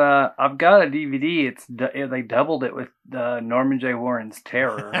 It's I've got a DVD. They doubled it with Norman J. Warren's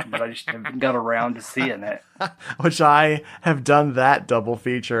Terror, but I just haven't got around to seeing it. Which I have done that double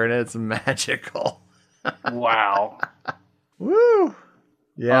feature, and it's magical. Wow. Woo!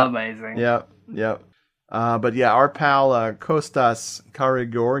 Yeah. Amazing. Yep. But yeah, our pal Kostas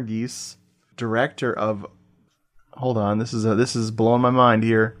Karagiorgis, director of. Hold on, this is blowing my mind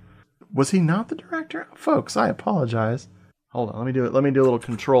here. Was he not the director, folks? I apologize. Hold on, let me do it. Let me do a little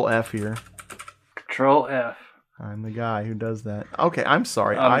Control F here. Control F. I'm the guy who does that. Okay, I'm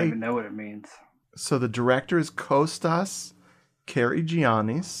sorry. I don't even know what it means. So the director is Kostas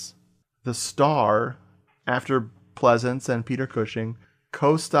Karagiannis. The star, after Pleasance and Peter Cushing,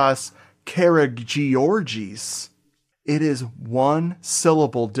 Kostas Karagiorgis. It is one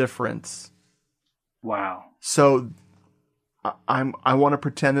syllable difference. Wow. So I want to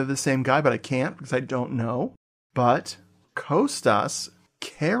pretend they're the same guy, but I can't because I don't know. But Kostas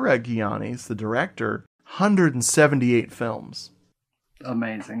Karagiannis, the director, 178 films.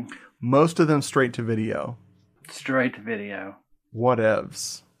 Amazing. Most of them straight to video. Straight to video.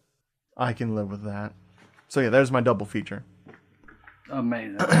 Whatevs. I can live with that. So yeah, there's my double feature.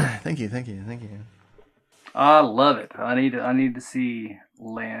 Amazing. Thank you. I love it. I need to see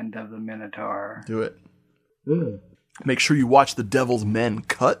Land of the Minotaur. Do it. Make sure you watch The Devil's Men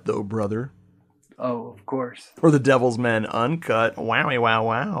cut, though, brother. Oh, of course. Or The Devil's Men uncut. Wowie, wow,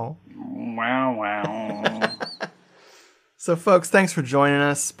 wow. Wow, wow. So, folks, thanks for joining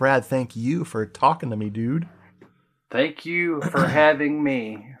us. Brad, thank you for talking to me, dude. Thank you for having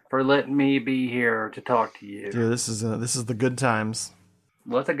me, for letting me be here to talk to you. Dude, this is the good times.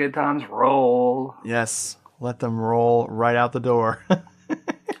 Let the good times roll. Yes, let them roll right out the door.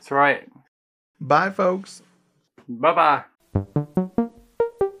 That's right. Bye, folks. Bye-bye.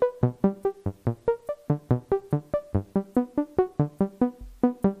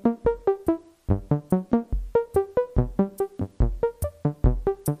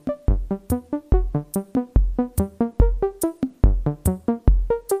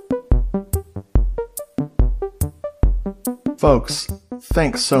 Folks,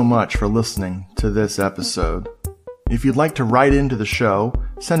 thanks so much for listening to this episode. If you'd like to write into the show,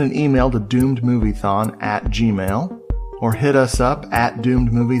 send an email to doomedmoviethon@gmail.com or hit us up at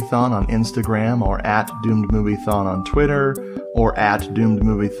doomedmoviethon on Instagram or at doomedmoviethon on Twitter or at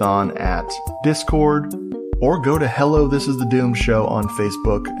doomedmoviethon at Discord, or go to Hello This Is the Doomed Show on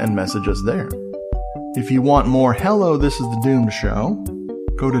Facebook and message us there. If you want more Hello This Is the Doomed Show,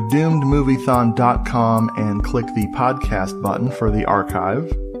 go to doomedmoviethon.com and click the podcast button for the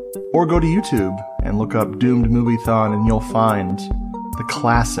archive, or go to YouTube and look up Doomed Moviethon and you'll find the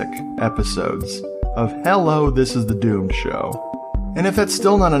classic episodes of Hello, This Is the Doomed Show. And if that's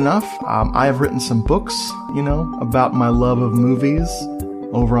still not enough, I have written some books, about my love of movies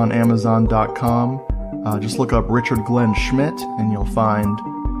over on Amazon.com. Just look up Richard Glenn Schmidt and you'll find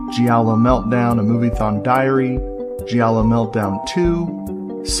Giallo Meltdown, a Moviethon Diary, Giallo Meltdown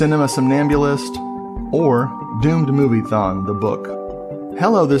 2, Cinema Somnambulist, or Doomed Moviethon, the book.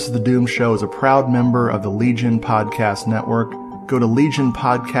 Hello, This is the Doom Show is a proud member of the Legion Podcast Network. Go to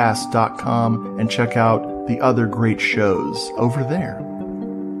legionpodcast.com and check out the other great shows over there.